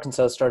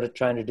Arkansas started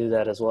trying to do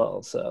that as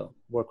well. So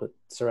work with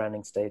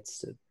surrounding states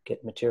to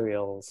get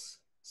materials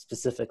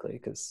specifically,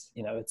 because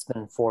it's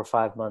been 4 or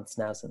 5 months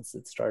now since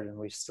it started, and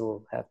we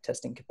still have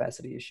testing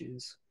capacity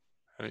issues.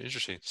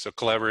 Interesting. So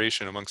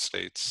collaboration amongst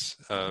states.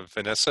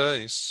 Vanessa,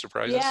 any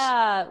surprises?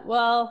 Yeah,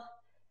 well,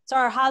 so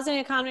our housing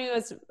economy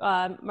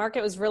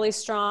market was really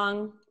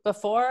strong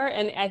before,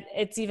 and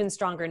it's even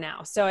stronger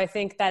now. So I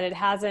think that it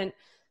hasn't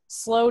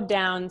slowed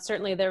down,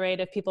 certainly, the rate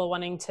of people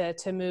wanting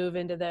to move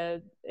into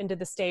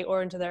the state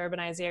or into the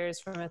urbanized areas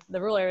from the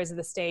rural areas of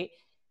the state.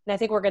 And I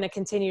think we're going to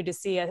continue to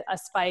see a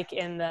spike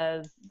in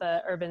the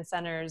urban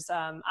centers,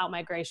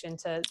 out-migration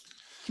to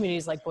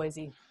communities like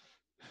Boise.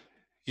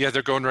 Yeah,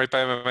 they're going right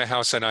by my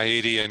house on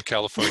I-80 in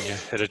California,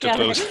 headed to,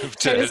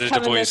 headed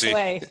to Boise. This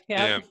way.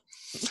 Yeah.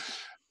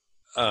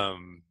 All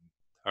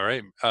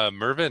right,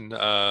 Mervyn,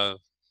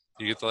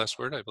 you get the last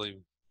word, I believe.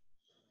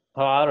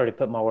 Oh, I already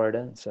put my word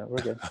in, so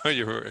we're good.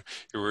 your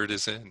word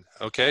is in.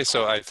 Okay,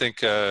 so I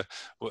think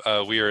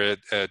we are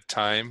at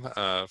time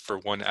for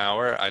 1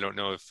 hour. I don't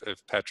know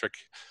if Patrick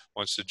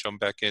wants to jump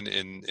back in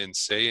and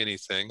say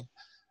anything,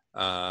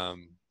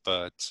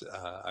 but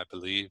I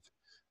believe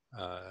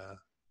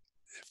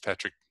if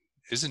Patrick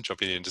isn't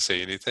jumping in to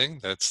say anything,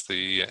 that's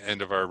the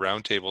end of our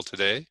roundtable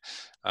today.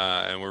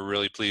 And we're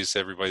really pleased to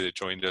everybody that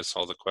joined us,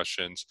 all the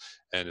questions,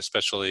 and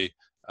especially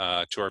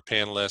to our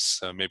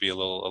panelists, maybe a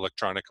little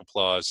electronic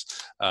applause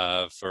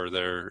for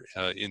their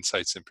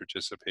insights and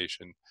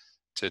participation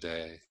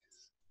today.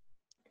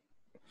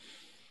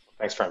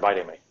 Thanks for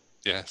inviting me.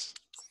 Yes.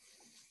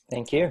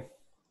 Thank you.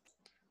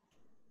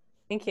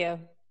 Thank you.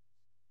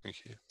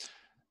 Thank you.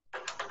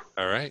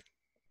 All right.